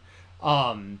everything.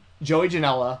 Joey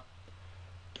Janela,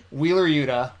 Wheeler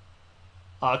Yuta,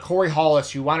 Corey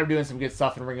Hollis, who wound up doing some good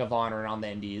stuff in Ring of Honor and on the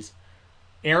Indies.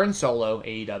 Aaron Solo,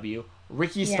 AEW.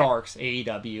 Ricky Yeah. Starks,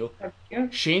 AEW. Yeah.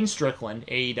 Shane Strickland,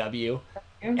 AEW.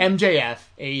 Yeah. MJF,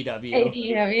 AEW.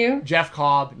 AEW. Jeff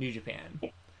Cobb, New Japan.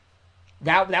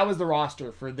 That was the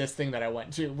roster for this thing that I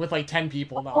went to with like 10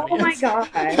 people in the Oh my audience.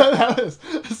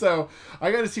 God. So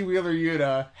I got to see Wheeler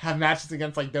Yuta have matches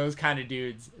against like those kind of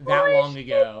dudes that long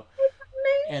ago,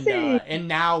 Amazing. and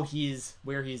now he's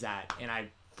where he's at, and I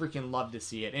freaking love to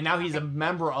see it. And now he's a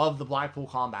member of the Blackpool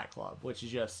Combat Club, which is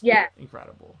just Yeah.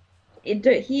 incredible.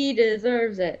 He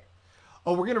deserves it.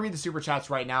 Oh, we're gonna read the super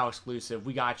chats right now, exclusive.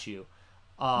 We got you.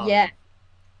 Yeah.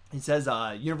 He says,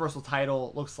 Universal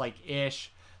title looks like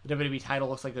ish. The WWE title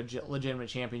looks like a legitimate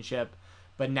championship,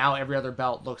 but now every other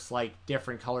belt looks like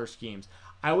different color schemes.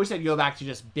 I wish I'd go back to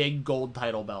just big gold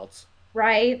title belts.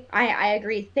 Right. I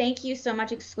agree. Thank you so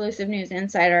much, Exclusive News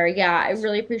Insider. Yeah, I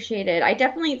really appreciate it. I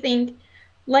definitely think,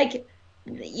 like,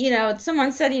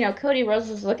 someone said, Cody Rhodes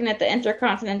was looking at the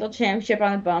Intercontinental Championship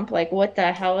on the bump. Like, what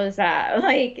the hell is that?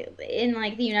 Like, in,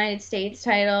 like, the United States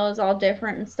title is all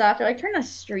different and stuff. They're, like, trying to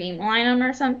streamline them or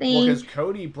Well, something. because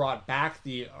Cody brought back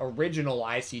the original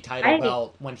IC title Right.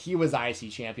 belt when he was IC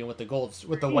champion with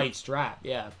the white strap.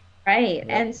 Yeah. Right. Yep.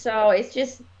 And so it's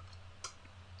just,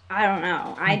 I don't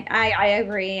know. I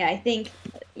agree. I think,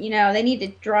 they need to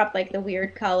drop, like, the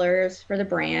weird colors for the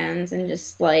brands and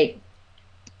just, like,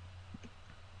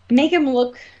 make them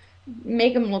look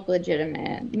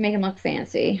legitimate, make them look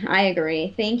fancy. I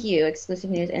agree. Thank you, Exclusive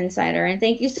News Insider, and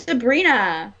thank you,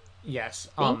 Sabrina. Yes.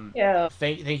 Thank you.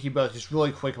 Thank you both. Just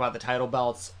really quick about the title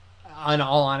belts. In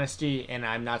all honesty, and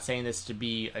I'm not saying this to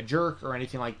be a jerk or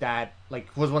anything like that. Like,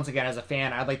 once again, as a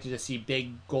fan, I'd like to just see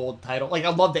big gold title. Like, I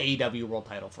love the AEW World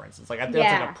Title, for instance. Like, that's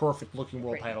like a perfect looking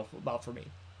world title belt for me.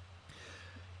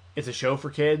 It's a show for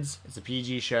kids. It's a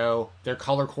PG show. They're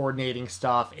color coordinating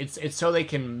stuff. It's so they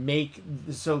can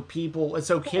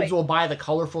kids will buy the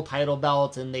colorful title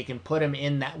belts and they can put them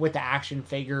in that with the action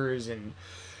figures, and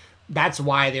that's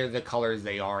why they're the colors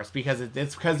they are. It's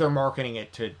because they're marketing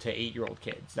it to 8-year-old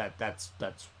kids. That's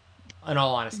in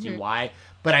all honesty why.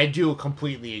 But I do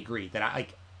completely agree that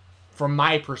from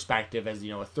my perspective as a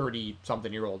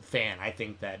 30-something-year-old fan, I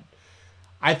think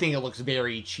it looks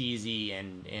very cheesy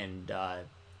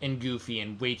and goofy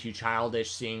and way too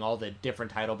childish. Seeing all the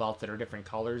different title belts that are different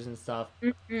colors and stuff.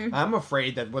 Mm-mm. I'm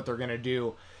afraid that what they're gonna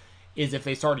do is if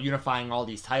they start unifying all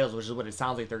these titles, which is what it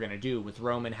sounds like they're going to do with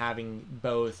Roman having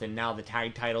both, and now the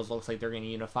tag titles looks like they're going to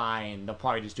unify, and they'll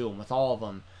probably just do them with all of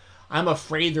them. I'm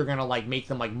afraid they're going to like make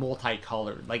them like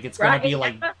multicolored, like it's going to be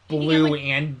like blue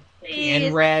and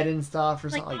red and stuff or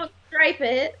something. Like stripe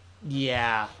it.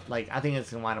 Yeah, like I think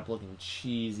it's going to wind up looking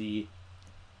cheesy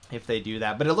if they do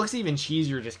that. But it looks even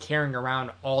cheesier just carrying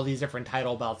around all these different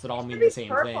title belts that all mean the same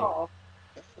purple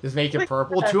thing. Just make it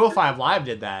purple. 205 Live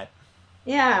did that.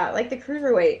 Yeah, like the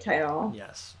cruiserweight title.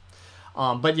 Yes.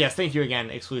 But yes, thank you again,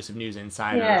 Exclusive News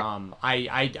Insider. Yeah.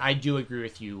 I do agree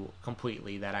with you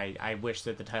completely that I wish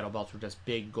that the title belts were just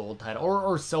big gold title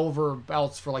or silver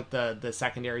belts for like the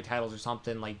secondary titles or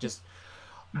something. Like just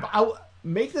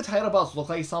make the title belts look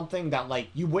like something that like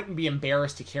you wouldn't be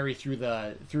embarrassed to carry through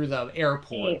the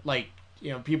airport. Right. Like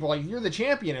people are like, you're the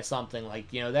champion or something. Like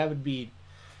that would be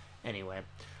anyway.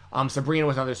 Sabrina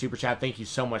with another super chat. Thank you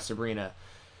so much, Sabrina.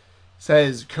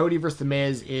 Says Cody versus The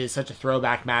Miz is such a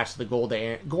throwback match to the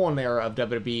golden era of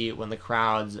WWE when the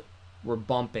crowds were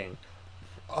bumping.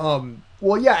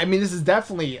 Well, yeah, I mean, this is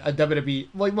definitely a WWE.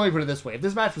 Like, let me put it this way: if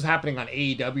this match was happening on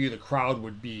AEW, the crowd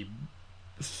would be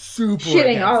super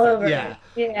shitting all over. Yeah,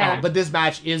 yeah. But this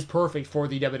match is perfect for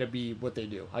the WWE. What they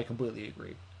do, I completely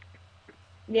agree.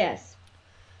 Yes,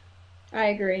 I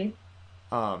agree.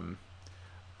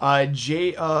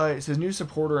 It says new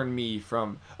supporter and me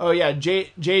from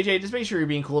JJ, just make sure you're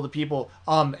being cool to people.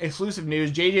 Exclusive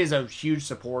News, JJ is a huge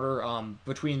supporter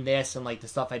between this and like the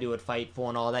stuff I do at Fightful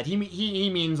and all that. He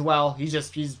means well. He's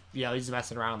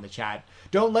messing around in the chat.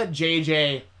 Don't let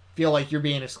JJ feel like you're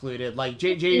being excluded. Like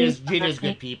JJ's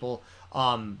good people.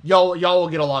 Y'all will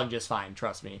get along just fine,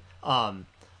 trust me.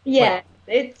 Yeah.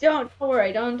 Don't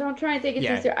worry. Don't try and take it too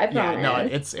seriously. I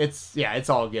promise. No, it's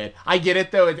all good. I get it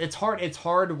though. It's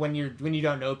hard when you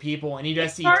don't know people and you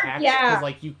just see text because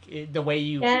like the way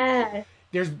you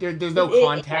there's no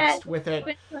context with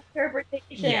it.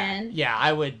 Interpretation. Yeah.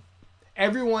 I would.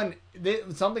 Everyone,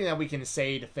 something that we can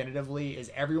say definitively is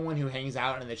everyone who hangs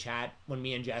out in the chat when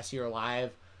me and Jesse are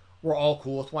live, we're all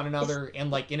cool with one another,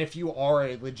 and if you are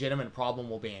a legitimate problem,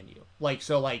 we'll ban you.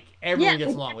 Everyone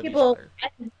gets along with each other.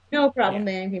 No problem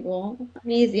banning people.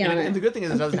 I'm easy on it. And the good thing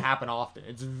is it doesn't happen often.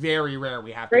 It's very rare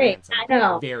we have to ban someone. I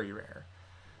know. Very rare.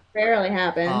 Rarely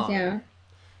happens, yeah.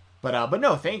 But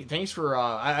no, thanks for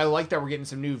I like that we're getting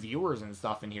some new viewers and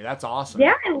stuff in here. That's awesome.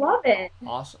 Yeah, I love it.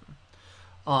 Awesome.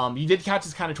 You did catch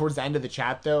us kind of towards the end of the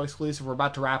chat though, Exclusive. We're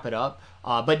about to wrap it up.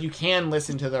 But you can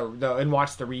listen to the and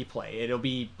watch the replay.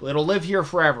 It'll live here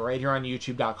forever right here on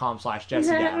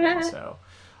youtube.com/Jesse Davin. So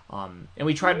and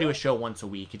we try to do a show once a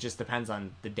week. It just depends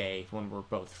on the day when we're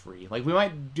both free. Like we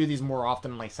might do these more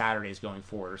often like Saturdays going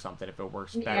forward or something if it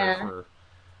works better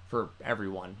for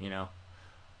everyone,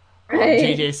 Right.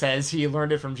 JJ says he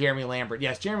learned it from Jeremy Lambert.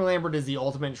 Yes, Jeremy Lambert is the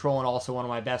ultimate troll and also one of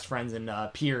my best friends and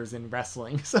peers in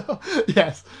wrestling. So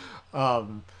yes.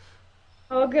 Oh,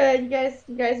 good. You guys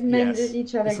mended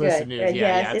each other good. News.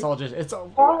 Yeah. It's all just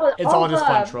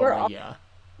fun trolling.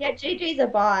 Yeah, JJ's a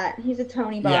bot. He's a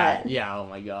Tony bot. Yeah. Oh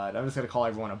my god, I'm just gonna call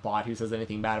everyone a bot who says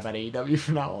anything bad about AEW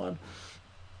from now on.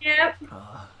 Yep.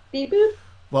 Beep boop.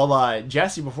 Well,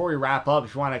 Jesse, before we wrap up,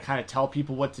 if you want to kind of tell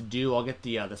people what to do, I'll get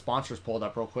the sponsors pulled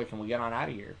up real quick and we'll get on out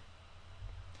of here.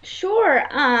 Sure.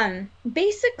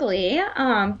 Basically,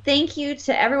 thank you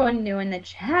to everyone new in the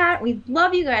chat. We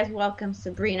love you guys. Welcome,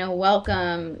 Sabrina.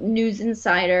 Welcome, News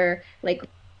Insider.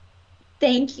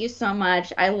 Thank you so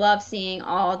much. I love seeing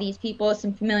all these people,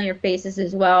 some familiar faces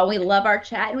as well. We love our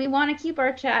chat and we want to keep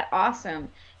our chat awesome.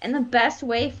 And the best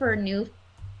way for new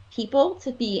people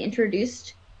to be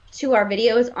introduced to our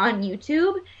videos on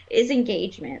YouTube is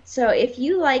engagement. So if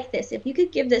you like this, if you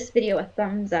could give this video a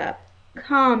thumbs up,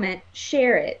 comment,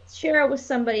 share it with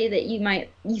somebody that you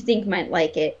think might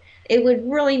like it. It would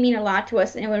really mean a lot to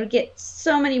us, and it would get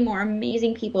so many more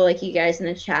amazing people like you guys in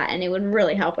the chat, and it would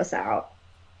really help us out.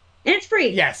 And it's free.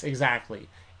 Yes, exactly.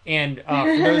 And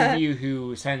for those of you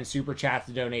who send super chats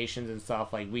and donations and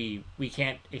stuff, we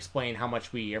can't explain how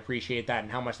much we appreciate that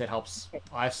and how much that helps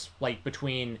us.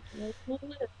 Between,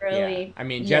 really, I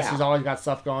mean, Jessie's always got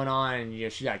stuff going on,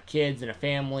 and she's got kids and a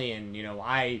family, and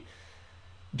I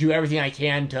do everything I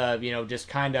can to just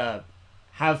kind of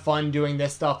have fun doing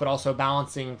this stuff, but also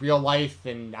balancing real life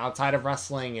and outside of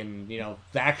wrestling, and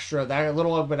that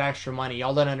little bit extra money.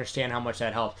 Y'all don't understand how much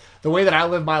that helps. The way that I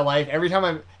live my life, every time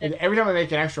I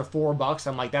make an extra $4,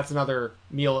 I'm like, that's another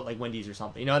meal at like Wendy's or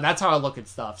something. That's how I look at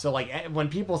stuff. So like when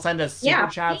people send us super Yeah,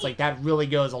 chats, like that really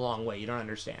goes a long way. You don't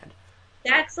understand.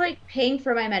 that's like paying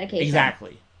for my medication.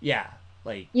 Exactly. Yeah.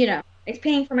 Like It's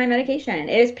paying for my medication.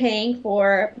 It is paying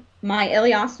for my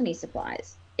ileostomy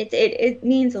supplies. It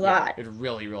means a yeah, lot. it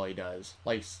really, really does.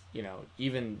 Like,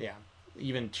 even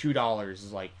 $2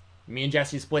 is like me and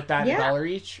Jesse split that a Yeah, dollar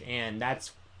each, and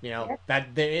that's yeah,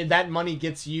 that money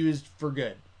gets used for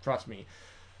good. Trust me.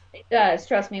 it does.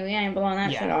 Trust me, we ain't blowing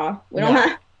that Yeah. shit off. We don't No.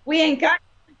 have we ain't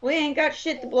got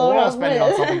shit to But blow we're it all off spending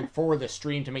on something with. for the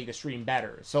stream to make the stream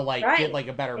better. So like get Right. like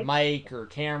a better I mic or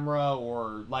camera,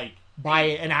 or like buy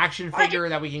an action just figure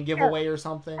that we can give away or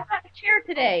something. I got a chair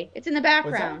today. It's in the What's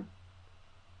that? background.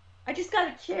 I just got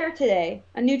a chair today.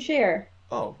 A new chair.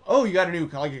 Oh, you got a new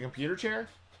like a computer chair?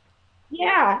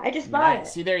 Yeah, I just bought Nice.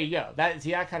 it. See, there you go. That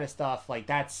kind of stuff, like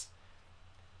I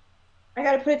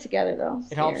gotta put it together though.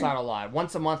 it helps Here. out a lot.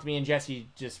 Once a month, me and Jesse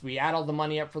we add all the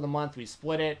money up for the month, we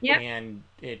split it, Yep. and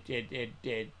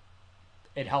it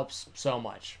helps so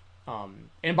much.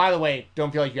 And by the way,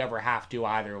 don't feel like you ever have to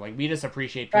either. Like we just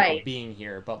appreciate people Right. being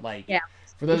here, but like Yeah.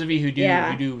 for those of you who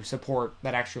Yeah. do support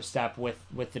that extra step with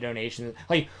the donation,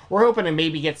 like we're hoping to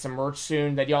maybe get some merch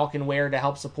soon that y'all can wear to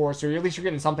help support. So at least you're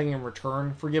getting something in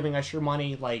return for giving us your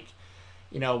money. Like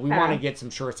we want to Yeah. get some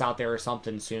shirts out there or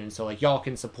something soon, so like y'all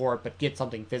can support, but get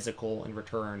something physical in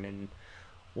return, and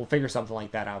we'll figure something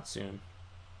like that out soon.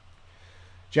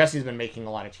 Jesse's been making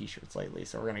a lot of T-shirts lately,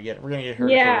 so we're gonna get her to figure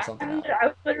Yeah. something And out. I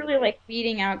was literally like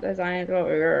feeding out designs while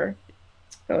we were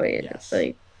going. It's Yes.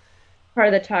 like part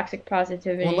of the toxic Well,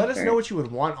 positivity let us know for. what you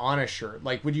would want on a shirt.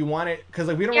 Like, would you want it? Because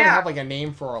like we don't really Yeah. have like a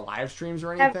name for our live streams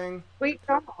or Have anything. we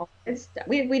don't.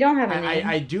 We don't have a I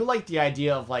name. do like the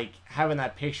idea of like having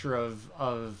that picture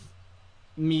of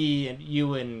me and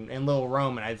you and Lil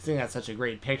Roman. I think that's such a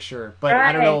great picture, but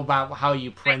I don't know Right. about how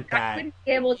you print I that. wouldn't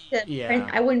be able to print. Yeah.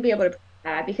 I wouldn't be able to print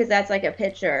that because that's like a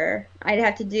picture. I'd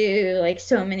have to do like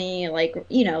so many like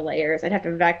layers. I'd have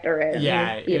to vector it, and it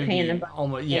Yeah, would be it a would pain in the be butt.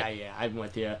 almost. Like, Yeah. I'm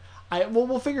with you.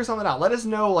 We'll figure something out. Let us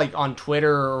know like on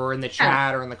Twitter or in the yeah,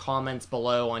 chat or in the comments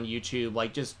below on YouTube.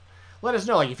 Like just let us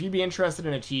know like if you'd be interested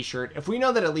in a T-shirt. If we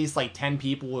know that at least like 10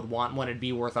 people would want one, it'd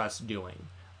be worth us doing.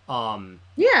 Um,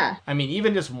 yeah. I mean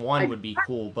even just one I, would be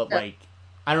cool, but like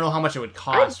I don't know how much it would I,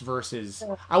 cost versus.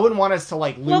 I wouldn't want us to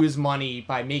like well, lose money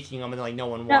by making them and like no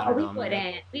one no, wanted we them.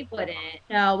 wouldn't. We wouldn't.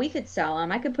 No, we could sell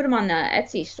them. I could put them on the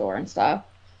Etsy store and stuff.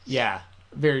 Yeah,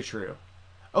 very true.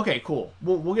 Okay, cool.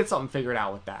 We'll get something figured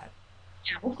out with that.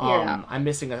 Yeah, we'll figure it out. I'm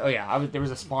missing. Oh yeah, there was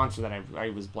a sponsor that I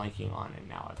was blanking on, and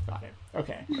now I've got it.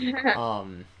 Okay.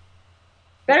 Um,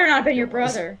 Better not have been it your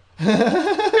was. brother.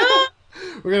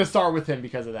 We're gonna start with him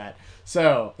because of that.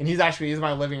 So, and he's in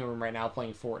my living room right now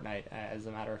playing Fortnite. As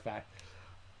a matter of fact,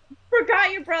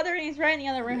 Forgot your brother and he's right in the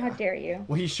other room. How yeah. dare you?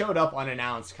 Well, he showed up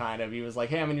unannounced, kind of. He was like,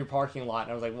 "Hey, I'm in your parking lot,"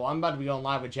 and I was like, "Well, I'm about to be going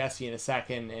live with Jesse in a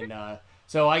second, and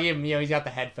so I gave him, he's got the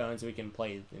headphones so we can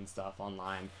play and stuff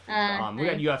online. We got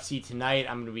Nice. UFC tonight.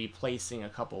 I'm going to be placing a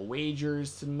couple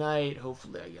wagers tonight.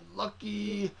 Hopefully, I get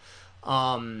lucky.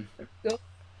 Um, Go.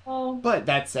 Oh, but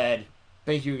that said,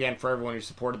 thank you again for everyone who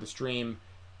supported the stream,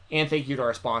 and thank you to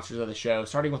our sponsors of the show,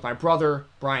 starting with my brother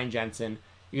Brian Jensen.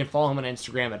 You can follow him on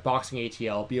Instagram at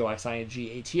BoxingATL,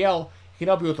 BoxingATL. He can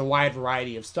help you with a wide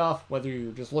variety of stuff, whether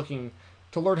you're just looking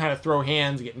to learn how to throw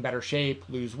hands, get in better shape,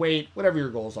 lose weight, whatever your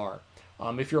goals are.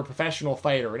 If you're a professional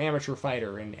fighter, an amateur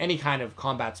fighter, in any kind of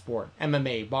combat sport,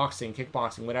 MMA, boxing,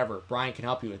 kickboxing, whatever, Brian can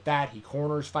help you with that. He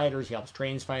corners fighters, he helps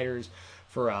trains fighters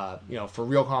for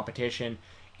real competition.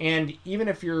 And even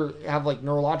if you have like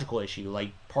neurological issue like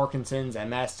Parkinson's,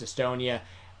 MS, dystonia,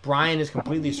 Brian is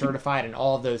completely certified in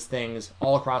all of those things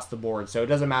all across the board. So it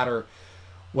doesn't matter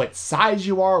what size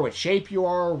you are, what shape you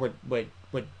are, what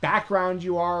background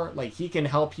you are. Like he can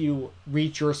help you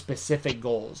reach your specific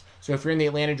goals. So if you're in the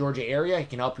Atlanta, Georgia area, he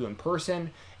can help you in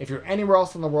person. If you're anywhere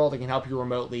else in the world, he can help you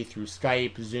remotely through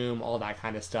Skype, Zoom, all that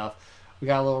kind of stuff. We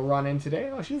got a little run in today.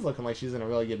 Oh, she's looking like she's in a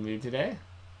really good mood today.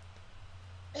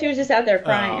 she was just out there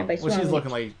crying, but she Well,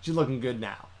 wanted she's looking good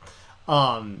now.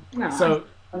 to. So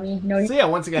I mean, no, So yeah,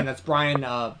 once again, that's Brian.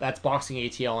 That's Boxing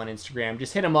ATL on Instagram.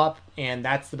 Just hit him up, and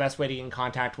that's the best way to get in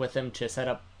contact with him to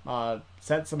set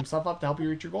some stuff up to help you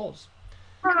reach your goals.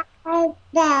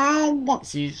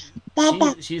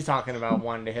 She's talking about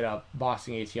wanting to hit up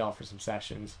Boxing ATL for some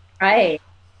sessions. right.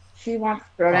 She wants to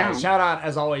throw down. Shout out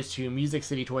as always to Music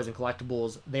City Toys and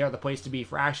Collectibles. They are the place to be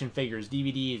for action figures,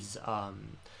 DVDs,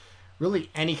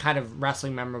 really any kind of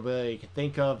wrestling memorabilia you can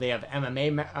think of. They have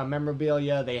MMA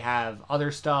memorabilia. They have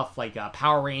other stuff like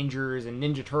Power Rangers and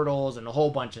Ninja Turtles and a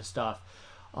whole bunch of stuff.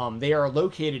 They are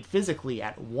located physically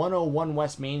at 101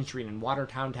 West Main Street in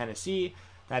Watertown, Tennessee.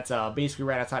 That's basically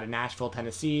right outside of Nashville,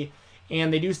 Tennessee.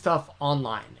 And they do stuff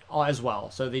online as well.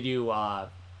 So they do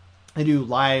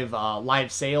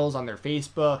live sales on their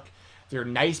Facebook. They're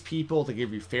nice people. They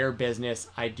give you fair business.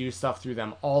 I do stuff through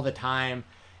them all the time.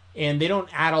 And they don't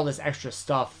add all this extra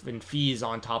stuff and fees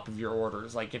on top of your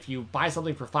orders. Like if you buy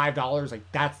something for $5,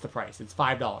 like that's the price. It's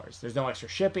 $5. There's no extra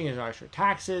shipping. There's no extra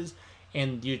taxes,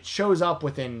 and it shows up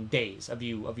within days of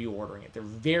you ordering it. They're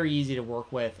very easy to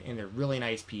work with, and they're really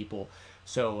nice people.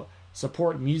 So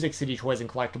support Music City Toys and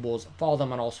Collectibles. Follow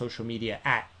them on all social media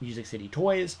at Music City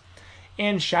Toys.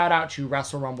 And shout out to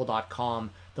WrestleRumble.com,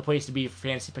 the place to be for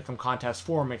fantasy pick'em contests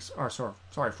for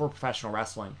professional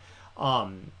wrestling.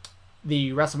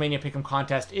 The WrestleMania Pick'em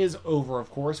contest is over,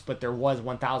 of course, but there was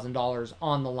 $1,000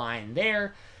 on the line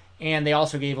there. And they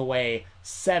also gave away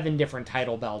 7 different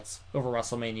title belts over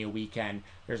WrestleMania weekend.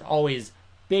 There's always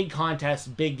big contests,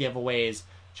 big giveaways.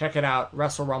 Check it out,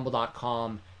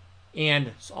 WrestleRumble.com,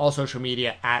 and all social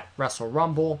media at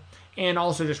WrestleRumble. And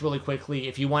also, just really quickly,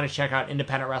 if you want to check out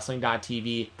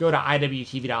IndependentWrestling.tv, go to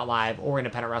IWTV.live or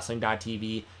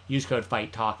IndependentWrestling.tv. Use code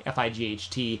FIGHTTALK,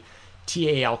 FIGHT.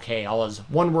 TALK, all is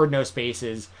one word, no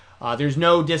spaces. There's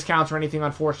no discounts or anything,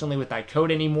 unfortunately, with that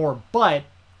code anymore, but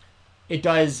it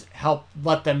does help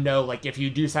let them know, like, if you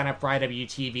do sign up for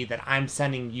IWTV, that I'm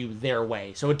sending you their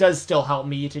way. So it does still help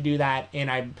me to do that,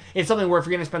 and it's something where if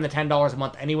you're going to spend the $10 a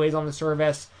month anyways on the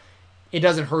service, it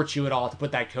doesn't hurt you at all to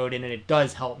put that code in, and it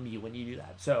does help me when you do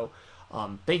that. So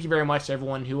thank you very much to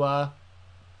everyone who...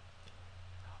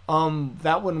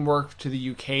 that wouldn't work to the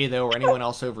UK, though, or anyone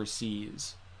else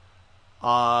overseas.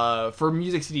 For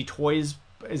Music City Toys,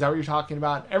 is that what you're talking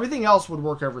about? Everything else would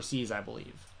work overseas, I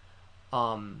believe.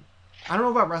 I don't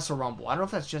know about Wrestle Rumble. I don't know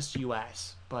if that's just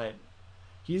US, but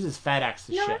he uses FedEx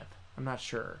to ship. I'm not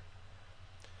sure.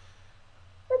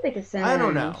 I think it's I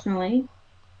don't know. Internationally.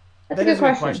 That is a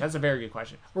good question. That's a very good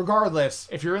question. Regardless,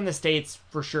 if you're in the States,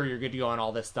 for sure you're good to go on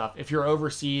all this stuff. If you're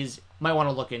overseas, might want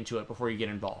to look into it before you get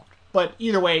involved. But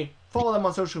either way, follow them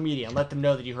on social media and let them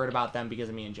know that you heard about them because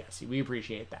of me and Jesse. We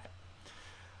appreciate that.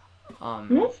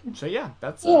 So yeah,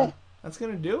 that's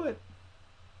gonna do it.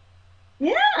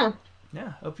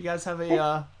 Yeah, hope you guys have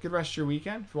a good rest of your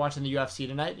weekend. If you're watching the UFC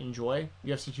tonight, enjoy.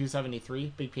 UFC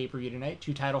 273, big pay-per-view tonight,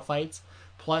 2 title fights,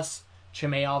 plus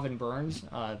Chimaev and Burns,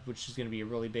 which is gonna be a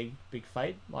really big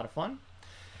fight, a lot of fun.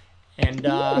 And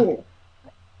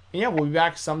yeah, we'll be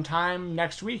back sometime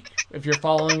next week. If you're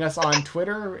following us on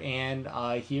Twitter and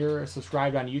here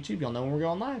subscribed on YouTube, you'll know when we're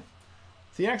going live.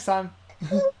 See you next time.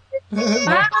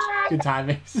 Good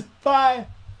timing. Bye.